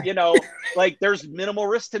 and like there's minimal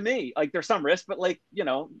risk to me. Like there's some risk, but like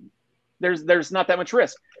there's not that much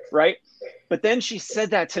risk, right? But then she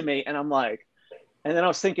said that to me, and I'm like, and then I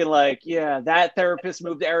was thinking like, yeah, that therapist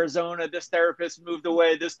moved to Arizona, this therapist moved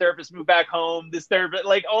away, this therapist moved back home, this therapist,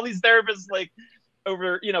 like all these therapists, like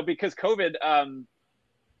over, because COVID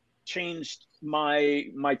changed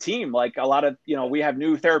my team. Like a lot of, we have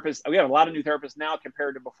new therapists. We have a lot of new therapists now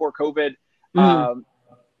compared to before COVID.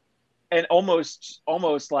 And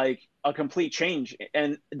almost like a complete change.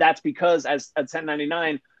 And that's because as a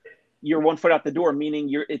 1099, you're 1 foot out the door, meaning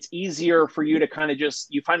it's easier for you to kind of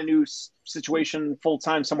you find a new situation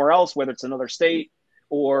full-time somewhere else, whether it's another state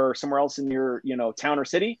or somewhere else in your, town or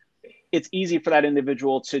city. It's easy for that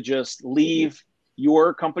individual to just leave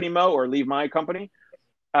your company, Mo, or leave my company.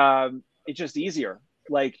 It's just easier.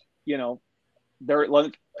 Like, they're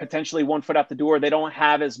potentially 1 foot out the door. They don't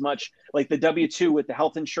have as much like the W-2 with the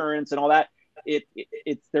health insurance and all that.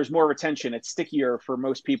 There's more retention. It's stickier for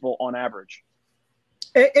most people on average.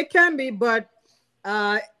 It can be, but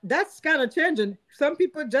that's kind of changing. Some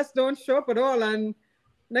people just don't show up at all, and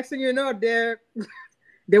next thing you know, they're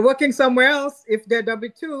working somewhere else if they're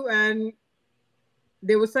W-2, and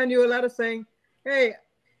they will send you a letter saying, "Hey,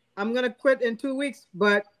 I'm gonna quit in 2 weeks,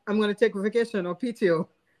 but I'm gonna take a vacation or PTO,"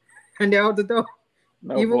 and they're out the door.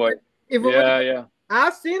 Boy. Yeah.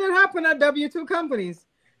 I've seen it happen at W-2 companies.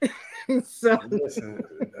 So listen,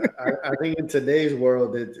 I think in today's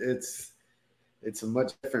world, it's a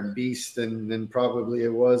much different beast than probably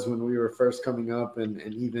it was when we were first coming up and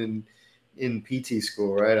even in PT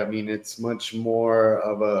school, right? I mean, it's much more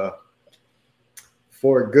of a,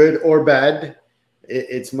 for good or bad,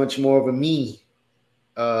 it's much more of a me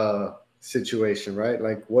situation, right?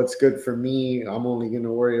 Like what's good for me, I'm only going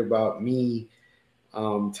to worry about me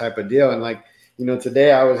type of deal. And like,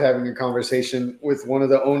 today I was having a conversation with one of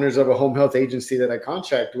the owners of a home health agency that I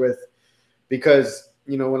contract with, because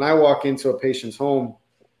when I walk into a patient's home,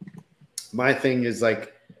 my thing is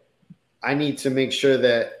like, I need to make sure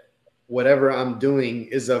that whatever I'm doing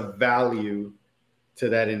is of value to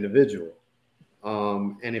that individual.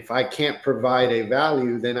 And if I can't provide a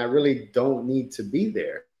value, then I really don't need to be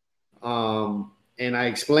there. And I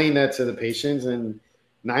explain that to the patients, and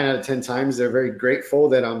 9 out of 10 times they're very grateful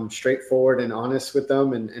that I'm straightforward and honest with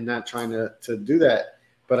them and not trying to do that.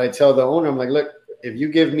 But I tell the owner, I'm like, look, if you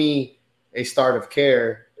give me a start of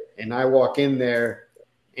care and I walk in there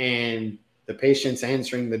and the patient's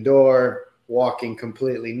answering the door, walking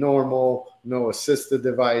completely normal, no assistive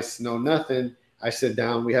device, no nothing, I sit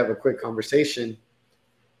down, we have a quick conversation,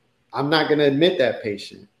 I'm not going to admit that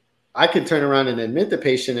patient. I could turn around and admit the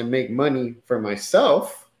patient and make money for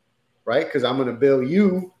myself, right? Because I'm going to bill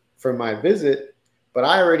you for my visit, but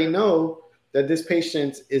I already know that this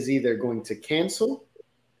patient is either going to cancel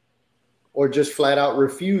or just flat out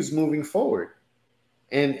refuse moving forward.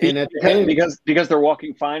 And at the end, because they're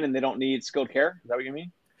walking fine and they don't need skilled care. Is that what you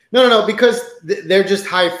mean? No, because they're just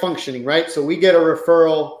high functioning, right? So we get a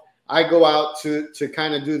referral. I go out to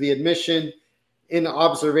kind of do the admission. In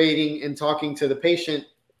observing and talking to the patient,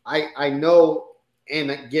 I know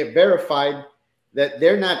and get verified that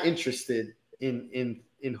they're not interested in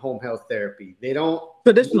home health therapy. They don't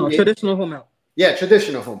traditional home health. Yeah,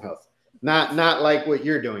 traditional home health. Not like what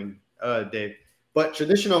you're doing, Dave, but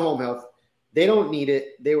traditional home health. They don't need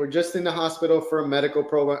it. They were just in the hospital for a medical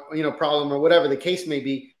problem or whatever the case may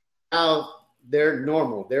be. Now they're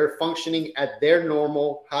normal. They're functioning at their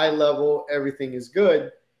normal high level. Everything is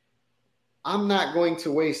good. I'm not going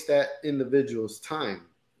to waste that individual's time,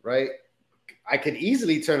 right? I could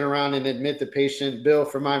easily turn around and admit the patient, bill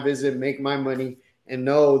for my visit, make my money, and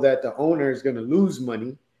know that the owner is going to lose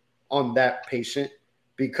money on that patient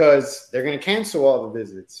because they're going to cancel all the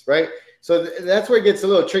visits, right? So that's where it gets a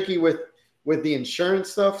little tricky with the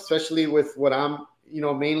insurance stuff, especially with what I'm,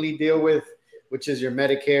 mainly deal with, which is your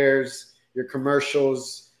Medicares, your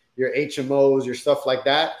commercials, your HMOs, your stuff like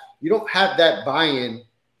that. You don't have that buy-in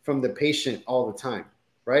from the patient all the time,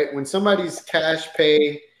 right? When somebody's cash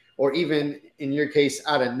pay, or even in your case,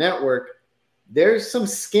 out of network, there's some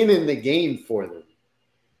skin in the game for them,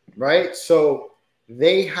 right? So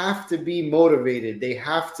they have to be motivated. They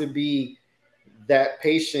have to be that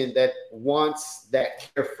patient that wants that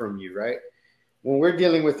care from you, right? When we're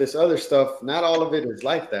dealing with this other stuff, not all of it is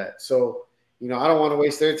like that. So, I don't want to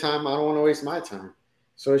waste their time. I don't want to waste my time.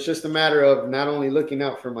 So it's just a matter of not only looking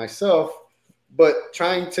out for myself, but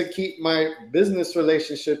trying to keep my business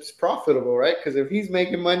relationships profitable, right? Because if he's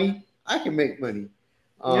making money, I can make money.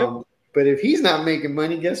 Yep. But if he's not making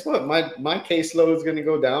money, guess what? My caseload is going to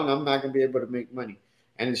go down. I'm not going to be able to make money.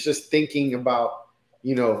 And it's just thinking about,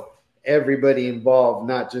 everybody involved,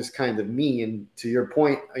 not just kind of me. And to your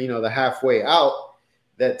point, the halfway out,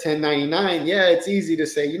 that 1099, yeah, it's easy to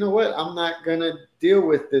say, you know what? I'm not going to deal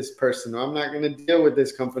with this person, or I'm not going to deal with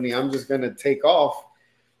this company. I'm just going to take off.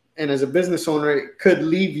 And as a business owner, it could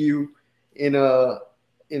leave you in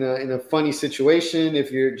a funny situation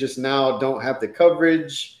if you're just now don't have the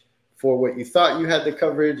coverage for what you thought you had the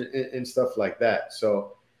coverage and stuff like that.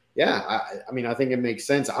 So yeah, I think it makes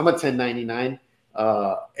sense. I'm a 1099.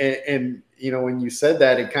 And when you said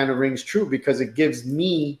that, it kind of rings true because it gives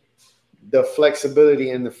me the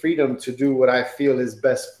flexibility and the freedom to do what I feel is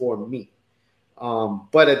best for me.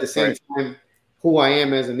 But at the same time, who I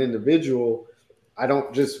am as an individual, I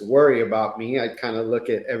don't just worry about me. I kind of look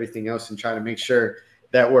at everything else and try to make sure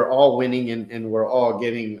that we're all winning and we're all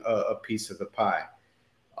getting a piece of the pie.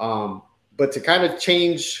 But to kind of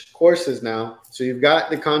change courses now, so you've got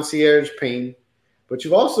the concierge pain, but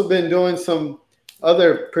you've also been doing some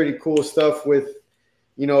other pretty cool stuff with,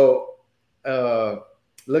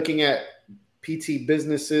 looking at PT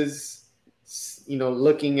businesses,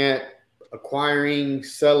 looking at acquiring,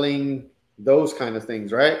 selling, those kind of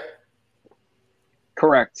things, right?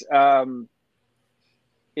 Correct.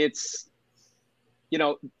 It's,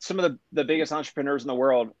 some of the biggest entrepreneurs in the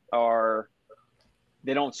world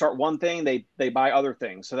they don't start one thing, they buy other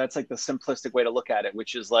things. So that's like the simplistic way to look at it,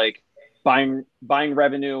 which is like buying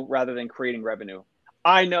revenue rather than creating revenue.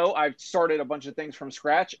 I know I've started a bunch of things from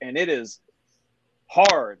scratch, and it is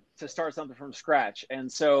hard to start something from scratch.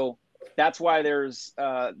 And so that's why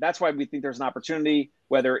we think there's an opportunity,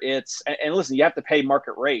 whether it's, and listen, you have to pay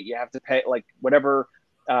market rate, you have to pay like whatever.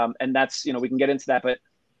 And that's, we can get into that, but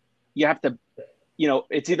you have to,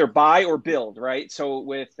 it's either buy or build, right? So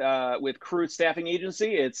with Crude Staffing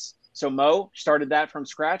Agency, so Mo started that from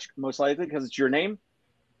scratch, most likely because it's your name.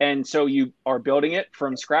 And so you are building it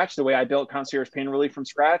from scratch, the way I built Concierge Pain Relief from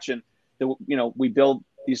scratch. And we build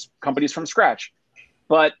these companies from scratch.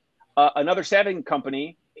 But another staffing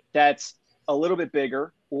company that's a little bit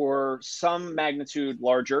bigger or some magnitude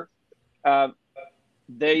larger,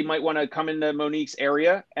 they might want to come into Monique's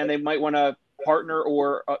area, and they might want to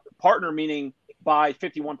partner meaning buy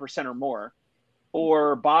 51% or more,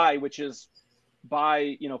 or buy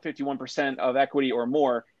 51% of equity or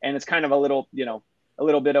more. And it's kind of a little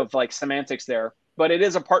bit of like semantics there, but it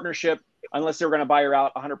is a partnership. Unless they're going to buy her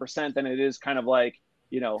out 100%, then it is kind of like,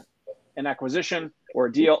 an acquisition or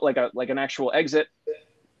a deal, like an actual exit.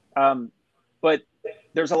 But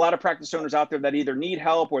there's a lot of practice owners out there that either need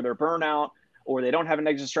help, or they're burnout, or they don't have an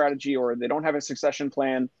exit strategy, or they don't have a succession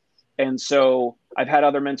plan. And so I've had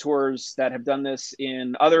other mentors that have done this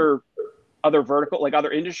in other vertical, like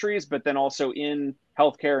other industries, but then also in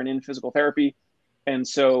healthcare and in physical therapy. And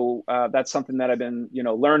so that's something that I've been,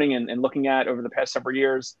 learning and looking at over the past several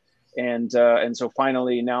years. And so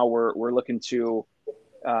finally now we're looking to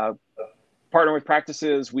partner with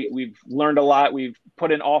practices. We've learned a lot. We've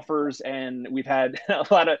put in offers, and we've had a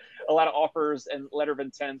lot of offers and letter of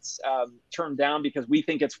intents turned down because we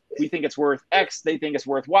think it's worth X, they think it's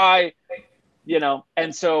worth Y,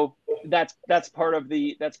 and so that's part of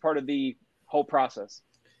the whole process.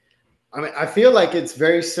 I mean, I feel like it's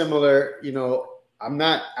very similar. I'm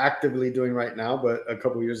not actively doing right now, but a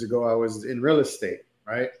couple of years ago I was in real estate,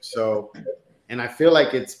 right? So, and I feel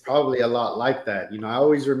like it's probably a lot like that. I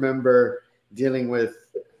always remember dealing with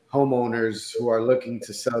homeowners who are looking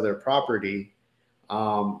to sell their property.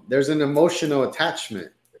 There's an emotional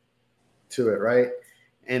attachment to it, right?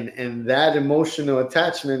 And that emotional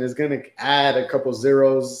attachment is going to add a couple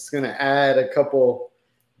zeros. It's going to add a couple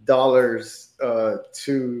dollars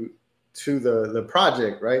to the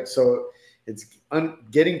project, right? So it's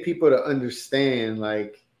getting people to understand,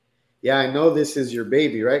 like, yeah, I know this is your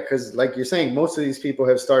baby, right? Because like you're saying, most of these people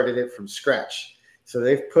have started it from scratch. So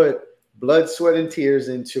they've put blood, sweat, and tears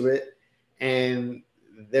into it. And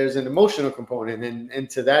there's an emotional component. And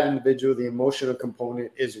to that individual, the emotional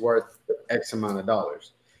component is worth X amount of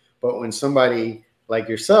dollars. But when somebody like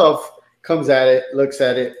yourself comes at it, looks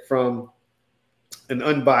at it from an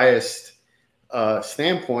unbiased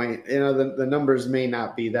standpoint, the numbers may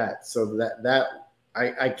not be that. So that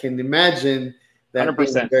I can imagine that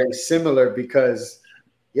 100%. being very similar because,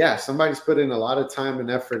 yeah, somebody's put in a lot of time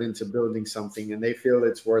and effort into building something and they feel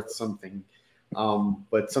it's worth something.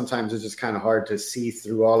 But sometimes it's just kind of hard to see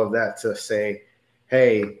through all of that to say,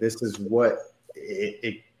 hey, this is what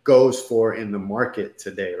it goes for in the market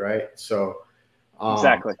today, right? So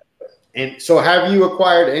exactly. And so have you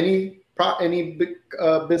acquired any big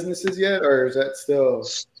businesses yet, or is that still?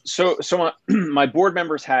 My board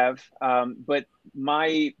members have, but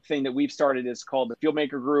my thing that we've started is called the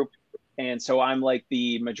Fieldmaker Group. And so I'm like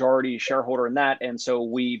the majority shareholder in that. And so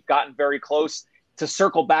we've gotten very close to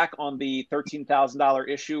circle back on the $13,000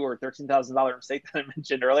 issue or $13,000 mistake that I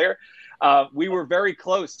mentioned earlier. We were very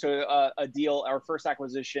close to a deal, our first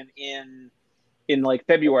acquisition in like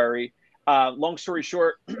February. Long story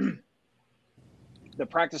short, the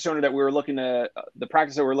practice that we're looking to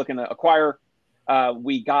acquire,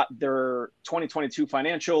 we got their 2022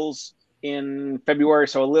 financials in February.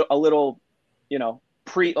 So a little,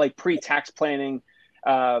 pre-tax planning.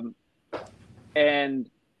 And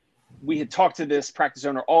we had talked to this practice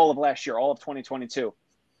owner all of last year, all of 2022.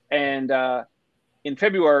 And in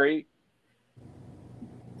February,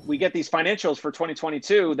 we get these financials for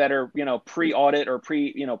 2022 that are, pre-audit or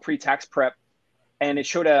pre-tax prep. And it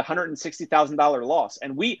showed a $160,000 loss.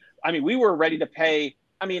 And we were ready to pay,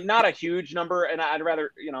 not a huge number. And I'd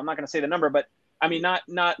rather, I'm not going to say the number, but not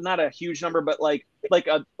a huge number, but like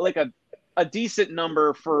a decent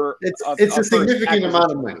number for it's a significant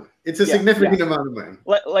amount of money. It's a significant amount of money.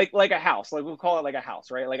 Like a house, like we'll call it like a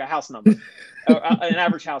house, right? Like a house number, an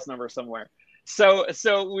average house number somewhere. So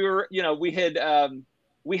we were,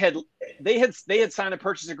 they had signed a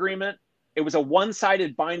purchase agreement. It was a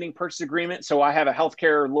one-sided binding purchase agreement. So I have a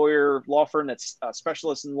healthcare lawyer law firm that's a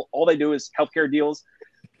specialist, and all they do is healthcare deals.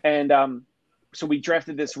 And so we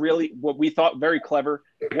drafted this really, what we thought very clever,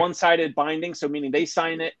 one-sided binding. So meaning they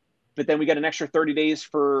sign it, but then we get an extra 30 days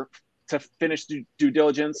to finish due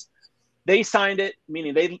diligence. They signed it,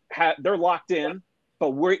 meaning they're locked in,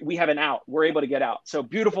 but we have an out. We're able to get out. So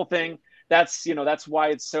beautiful thing. That's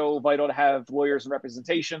why it's so vital to have lawyers and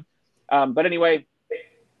representation. But anyway,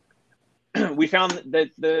 we found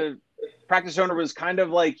that the practice owner was kind of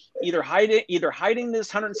like either hiding this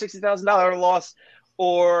 $160,000 loss,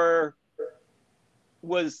 or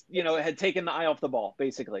was, had taken the eye off the ball,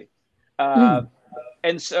 basically. And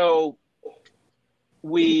so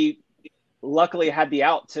we luckily had the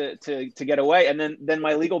out to get away. And then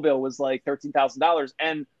my legal bill was like $13,000,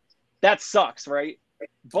 and that sucks, right?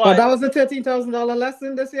 But that was a $13,000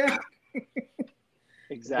 lesson this year.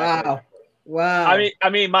 Exactly. Wow. I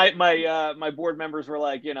mean, my board members were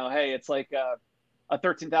like, hey, it's like a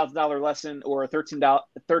 $13,000 lesson or a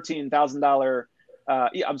 $13,000. A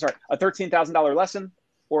 $13,000 lesson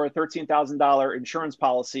or a $13,000 insurance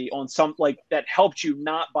policy on some, like, that helped you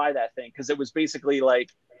not buy that thing. Cause it was basically like,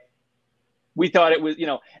 we thought it was,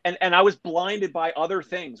 and I was blinded by other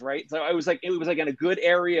things. Right. So it was like in a good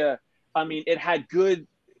area. I mean, it had good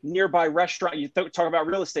nearby restaurant. You talk about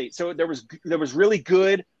real estate. So there was really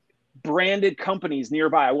good branded companies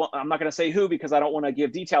nearby. I'm not going to say who, because I don't want to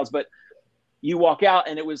give details, but you walk out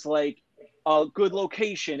and it was like a good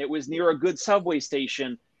location. It was near a good subway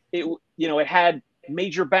station. It had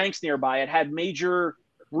major banks nearby. It had major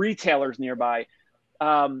retailers nearby.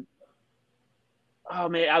 Oh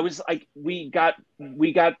man, I was like, we got a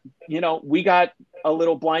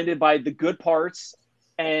little blinded by the good parts.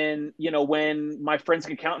 And, when my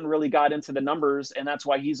forensic accountant really got into the numbers, and that's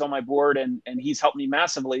why he's on my board and he's helped me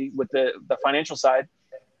massively with the financial side.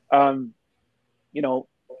 It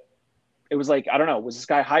was like, I don't know, was this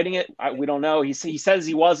guy hiding it? We don't know. He says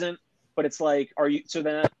he wasn't, but it's like, are you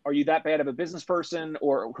that bad of a business person,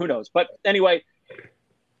 or who knows? But anyway,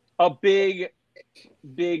 a big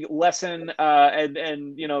lesson.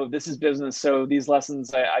 And this is business. So these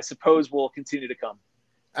lessons, I suppose, will continue to come.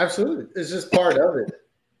 Absolutely. It's just part of it.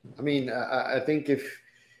 I mean, I think if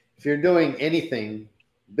you're doing anything,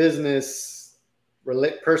 business,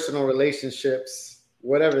 personal relationships,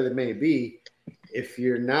 whatever it may be, if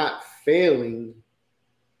you're not failing,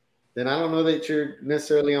 then I don't know that you're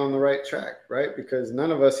necessarily on the right track, right? Because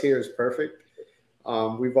none of us here is perfect.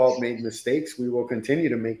 We've all made mistakes. We will continue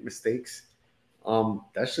to make mistakes.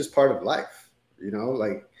 That's just part of life,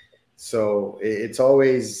 so it's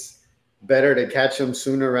always better to catch them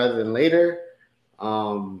sooner rather than later.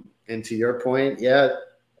 And to your point,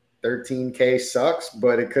 13K sucks,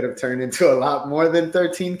 but it could have turned into a lot more than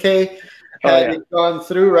 13K had it gone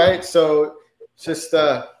through, right? So it's just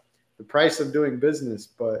the price of doing business.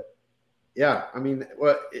 But yeah, I mean,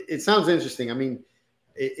 it sounds interesting. I mean,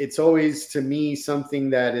 it's always, to me,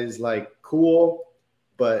 something that is like cool,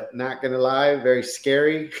 but not gonna lie, very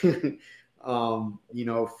scary. From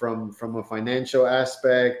a financial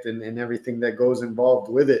aspect and everything that goes involved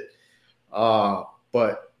with it.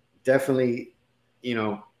 But definitely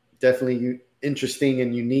interesting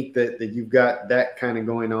and unique that you've got that kind of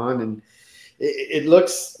going on. And it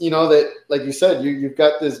looks, that, like you said, you've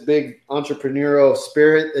got this big entrepreneurial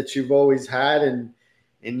spirit that you've always had, and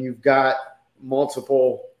you've got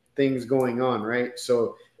multiple things going on, right?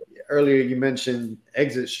 So earlier you mentioned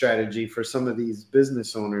exit strategy for some of these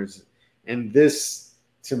business owners. And this,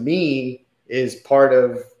 to me, is part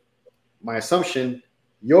of my assumption,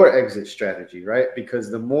 your exit strategy, right?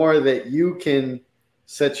 Because the more that you can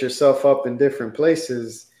set yourself up in different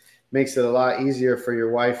places, makes it a lot easier for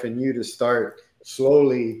your wife and you to start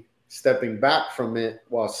slowly stepping back from it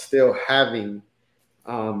while still having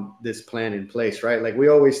this plan in place, right? Like we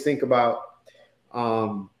always think about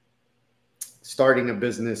starting a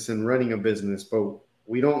business and running a business, but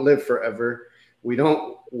we don't live forever. We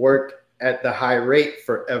don't work at the high rate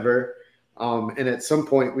forever. And at some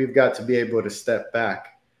point, we've got to be able to step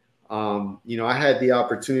back. I had the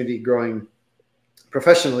opportunity growing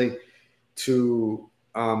professionally to,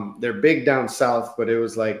 they're big down south, but it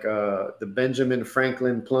was like the Benjamin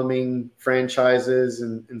Franklin plumbing franchises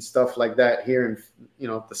and stuff like that here in,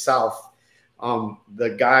 the South.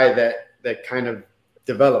 The guy that kind of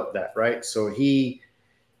developed that, right? So he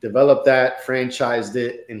developed that, franchised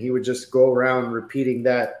it, and he would just go around repeating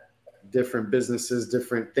that, different businesses,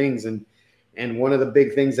 different things. And one of the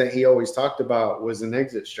big things that he always talked about was an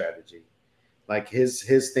exit strategy. Like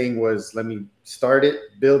his thing was, let me start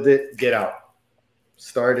it, build it, get out.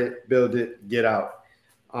 Start it, build it, get out.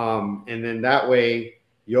 And then that way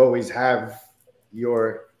you always have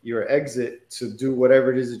your exit to do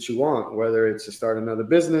whatever it is that you want, whether it's to start another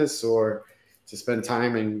business or to spend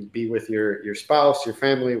time and be with your spouse, your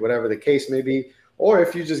family, whatever the case may be. Or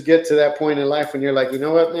if you just get to that point in life when you're like, you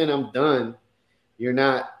know what, man, I'm done. You're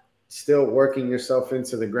not still working yourself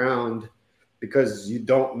into the ground because you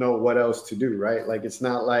don't know what else to do, right? Like, it's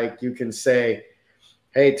not like you can say,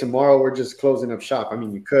 hey, tomorrow we're just closing up shop. I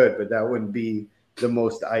mean, you could, but that wouldn't be the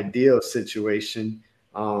most ideal situation.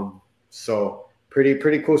 So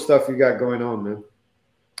pretty cool stuff you got going on, man.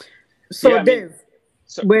 So yeah, Dave,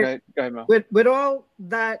 go ahead, Mo. With all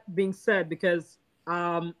that being said, because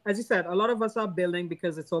as you said, a lot of us are building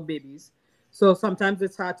because it's our babies. So sometimes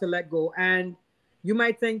it's hard to let go. And you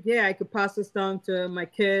might think, yeah, I could pass this down to my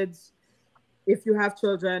kids if you have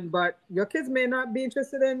children, but your kids may not be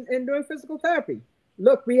interested in doing physical therapy.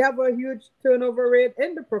 Look, we have a huge turnover rate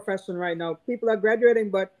in the profession right now. People are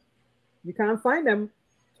graduating, but you can't find them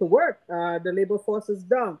to work. The labor force is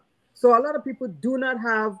down. So a lot of people do not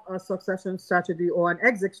have a succession strategy or an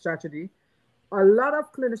exit strategy. A lot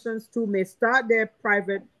of clinicians too may start their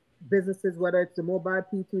private businesses, whether it's the mobile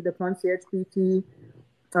PT, the concierge PT,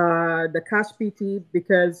 the cash PT,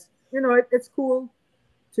 because, it's cool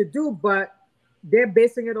to do, but they're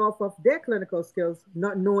basing it off of their clinical skills,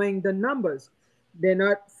 not knowing the numbers. They're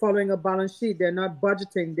not following a balance sheet. They're not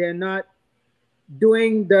budgeting. They're not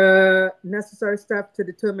doing the necessary steps to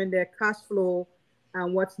determine their cash flow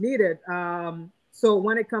and what's needed. So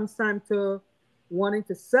when it comes time to wanting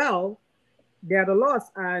to sell, they're at a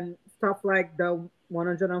loss. And stuff like the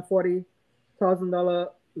 $140,000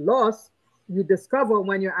 loss, you discover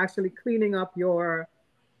when you're actually cleaning up your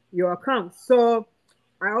accounts. So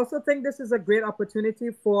I also think this is a great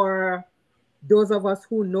opportunity for those of us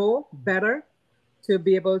who know better to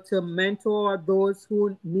be able to mentor those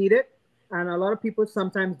who need it. And a lot of people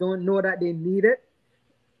sometimes don't know that they need it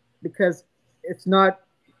because it's not,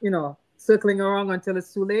 circling around until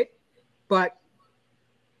it's too late. But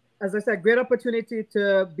as I said, great opportunity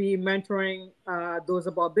to be mentoring those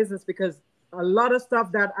about business, because a lot of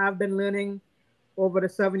stuff that I've been learning over the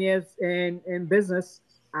 7 years in business,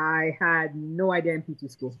 I had no idea in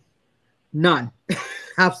PT school. None.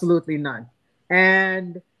 Absolutely none.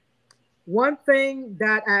 And one thing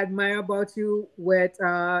that I admire about you with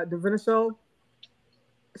the Vinishal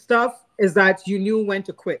stuff is that you knew when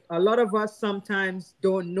to quit. A lot of us sometimes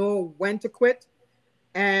don't know when to quit,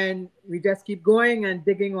 and we just keep going and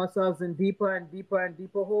digging ourselves in deeper and deeper and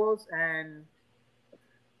deeper holes, and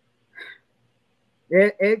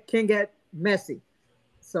it can get messy.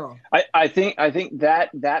 So I think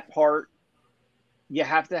that part, you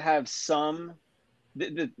have to have some.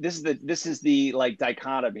 This is the like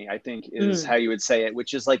dichotomy, I think, is how you would say it,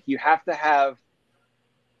 which is like you have to have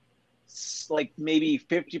like maybe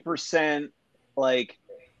 50% like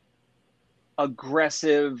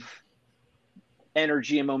aggressive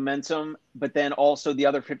energy and momentum, but then also the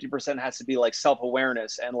other 50% has to be like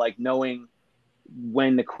self-awareness and like knowing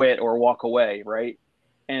when to quit or walk away, right?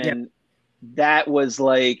 And that was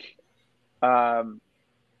like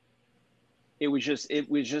it was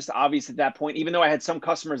just obvious at that point, even though I had some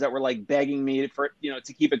customers that were like begging me for,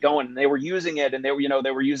 to keep it going, and they were using it, and they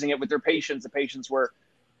were using it with their patients. The patients were,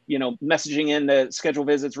 messaging in to schedule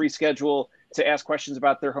visits, reschedule, to ask questions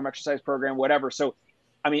about their home exercise program, whatever. So,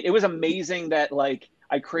 I mean, it was amazing that like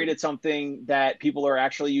I created something that people are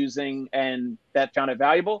actually using and that found it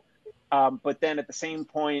valuable. But then at the same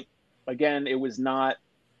point, again, it was not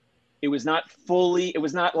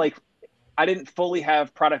like I didn't fully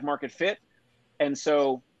have product market fit. And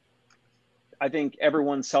so I think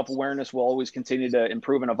everyone's self-awareness will always continue to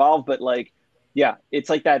improve and evolve. But like, yeah, it's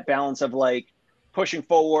like that balance of like pushing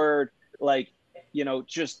forward, like, you know,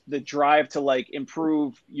 just the drive to like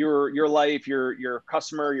improve your life, your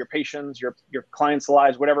customer, your patients, your clients'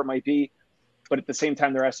 lives, whatever it might be. But at the same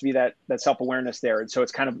time, there has to be that self-awareness there. And so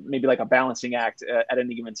it's kind of maybe like a balancing act at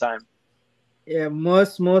any given time. Yeah,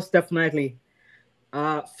 most definitely.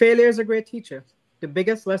 Failure is a great teacher. The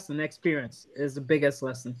biggest lesson, experience is the biggest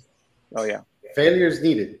lesson. Oh yeah. Failure is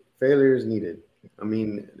needed. Failure is needed. I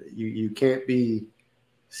mean, you can't be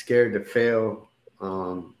scared to fail.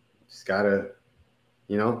 Just gotta,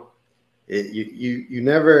 you know, you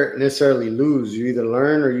never necessarily lose. You either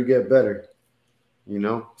learn or you get better, you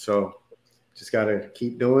know? So just gotta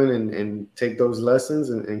keep doing and take those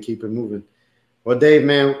lessons and keep it moving. Well, Dave,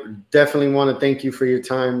 man, definitely want to thank you for your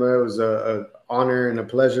time, bro. It was a honor and a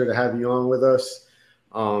pleasure to have you on with us.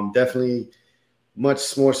 Definitely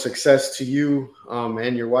much more success to you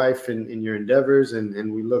and your wife in your endeavors.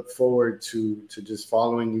 And we look forward to just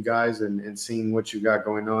following you guys and seeing what you got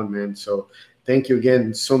going on, man. So thank you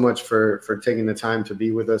again so much for taking the time to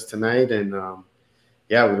be with us tonight. And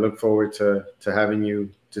yeah, we look forward to having you,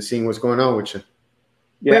 to seeing what's going on with you.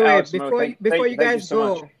 Yeah, wait, Alex, before you guys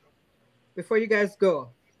so go, before you guys go,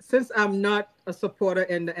 since I'm not a supporter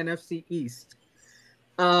in the NFC East,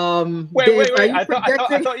 wait. Dave, I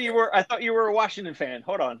thought you were a Washington fan.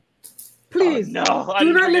 Hold on. Please, no,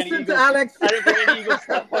 do not listen to Alex. I didn't bring any Eagles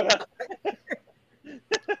stuff. Hold on.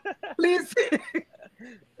 Please,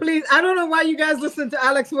 please. I don't know why you guys listen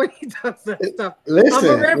toAlex when he does that stuff.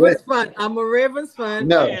 Listen, I'm a Ravens fan.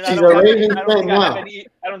 No, Man, she's a Ravens fan now.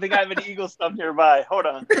 I don't think I have any Eagles stuff nearby. Hold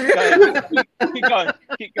on. Go ahead.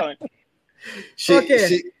 Keep going.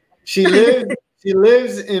 She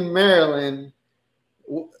lives in Maryland.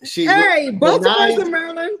 Baltimore's in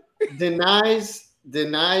Maryland.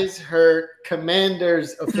 Denies her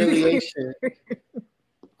Commanders affiliation.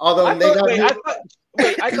 Although I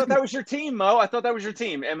thought that was your team, Mo. I thought that was your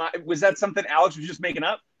team. Was that something Alex was just making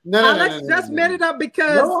up? No, Alex just made it up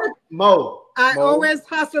because Mo. I always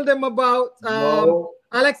hustled him about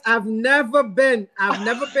Alex. I've never been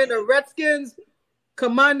a Redskins,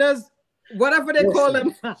 Commanders, whatever they call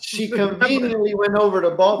them. She conveniently went over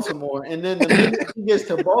to Baltimore, and then the minute she gets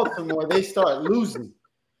to Baltimore, they start losing.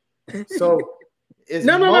 So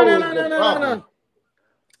no.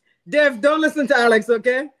 Dev, don't listen to Alex,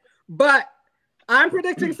 okay? But I'm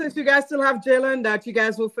predicting, since you guys still have Jalen, that you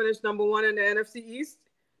guys will finish number 1 in the NFC East.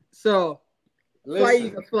 So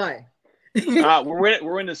fly. We're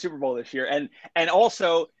winning the Super Bowl this year, and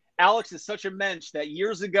also Alex is such a mensch that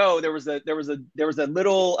years ago there was a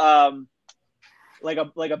little like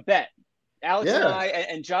a bet. Alex and I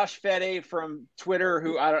and Josh Fede from Twitter,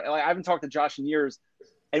 who I haven't talked to Josh in years,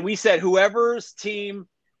 and we said whoever's team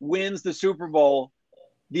wins the Super Bowl,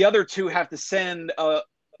 the other two have to send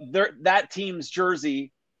that team's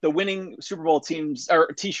jersey, the winning Super Bowl team's or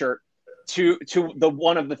T-shirt, to the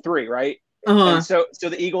one of the three, right? And so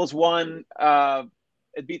the Eagles won,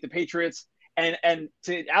 it beat the Patriots, and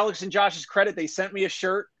to Alex and Josh's credit, they sent me a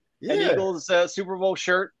shirt, an Eagles Super Bowl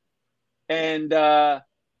shirt, and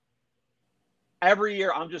every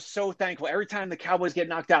year I'm just so thankful. Every time the Cowboys get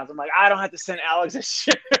knocked out, I'm like, I don't have to send Alex a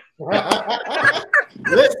shirt.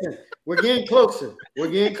 Listen, we're getting closer.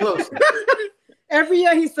 Every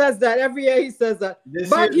year he says that.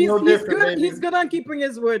 But he's good. He's good on keeping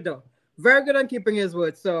his word, though. Very good on keeping his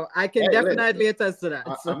word. So I can definitely attest to that.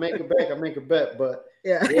 I make a bet. But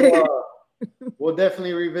yeah, we'll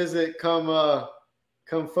definitely revisit come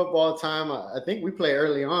football time. I think we play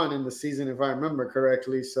early on in the season, if I remember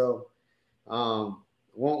correctly. So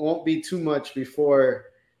won't be too much before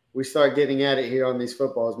we start getting at it here on these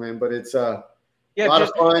footballs, man. But it's a lot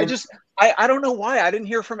of fun. I don't know why I didn't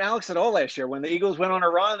hear from Alex at all last year when the Eagles went on a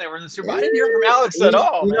run. They were in the Super Bowl. I didn't hear from Alex at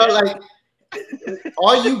all. You know, like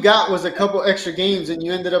all you got was a couple extra games, and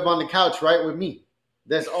you ended up on the couch right with me.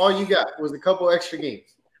 That's all you got was a couple extra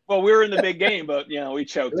games. Well, we were in the big game, but we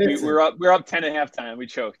choked. We were up 10 at halftime. We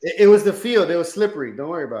choked. It was the field. It was slippery. Don't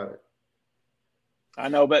worry about it. I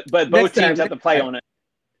know, but both teams have to play on it.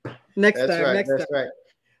 Next time. Right.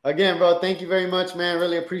 Again, bro, thank you very much, man.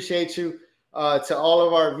 Really appreciate you. To all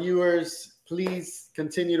of our viewers, please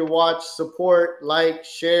continue to watch, support, like,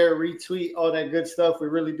 share, retweet, all that good stuff. We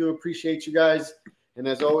really do appreciate you guys. And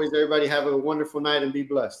as always, everybody have a wonderful night and be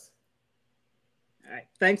blessed. All right.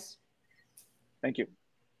 Thanks. Thank you.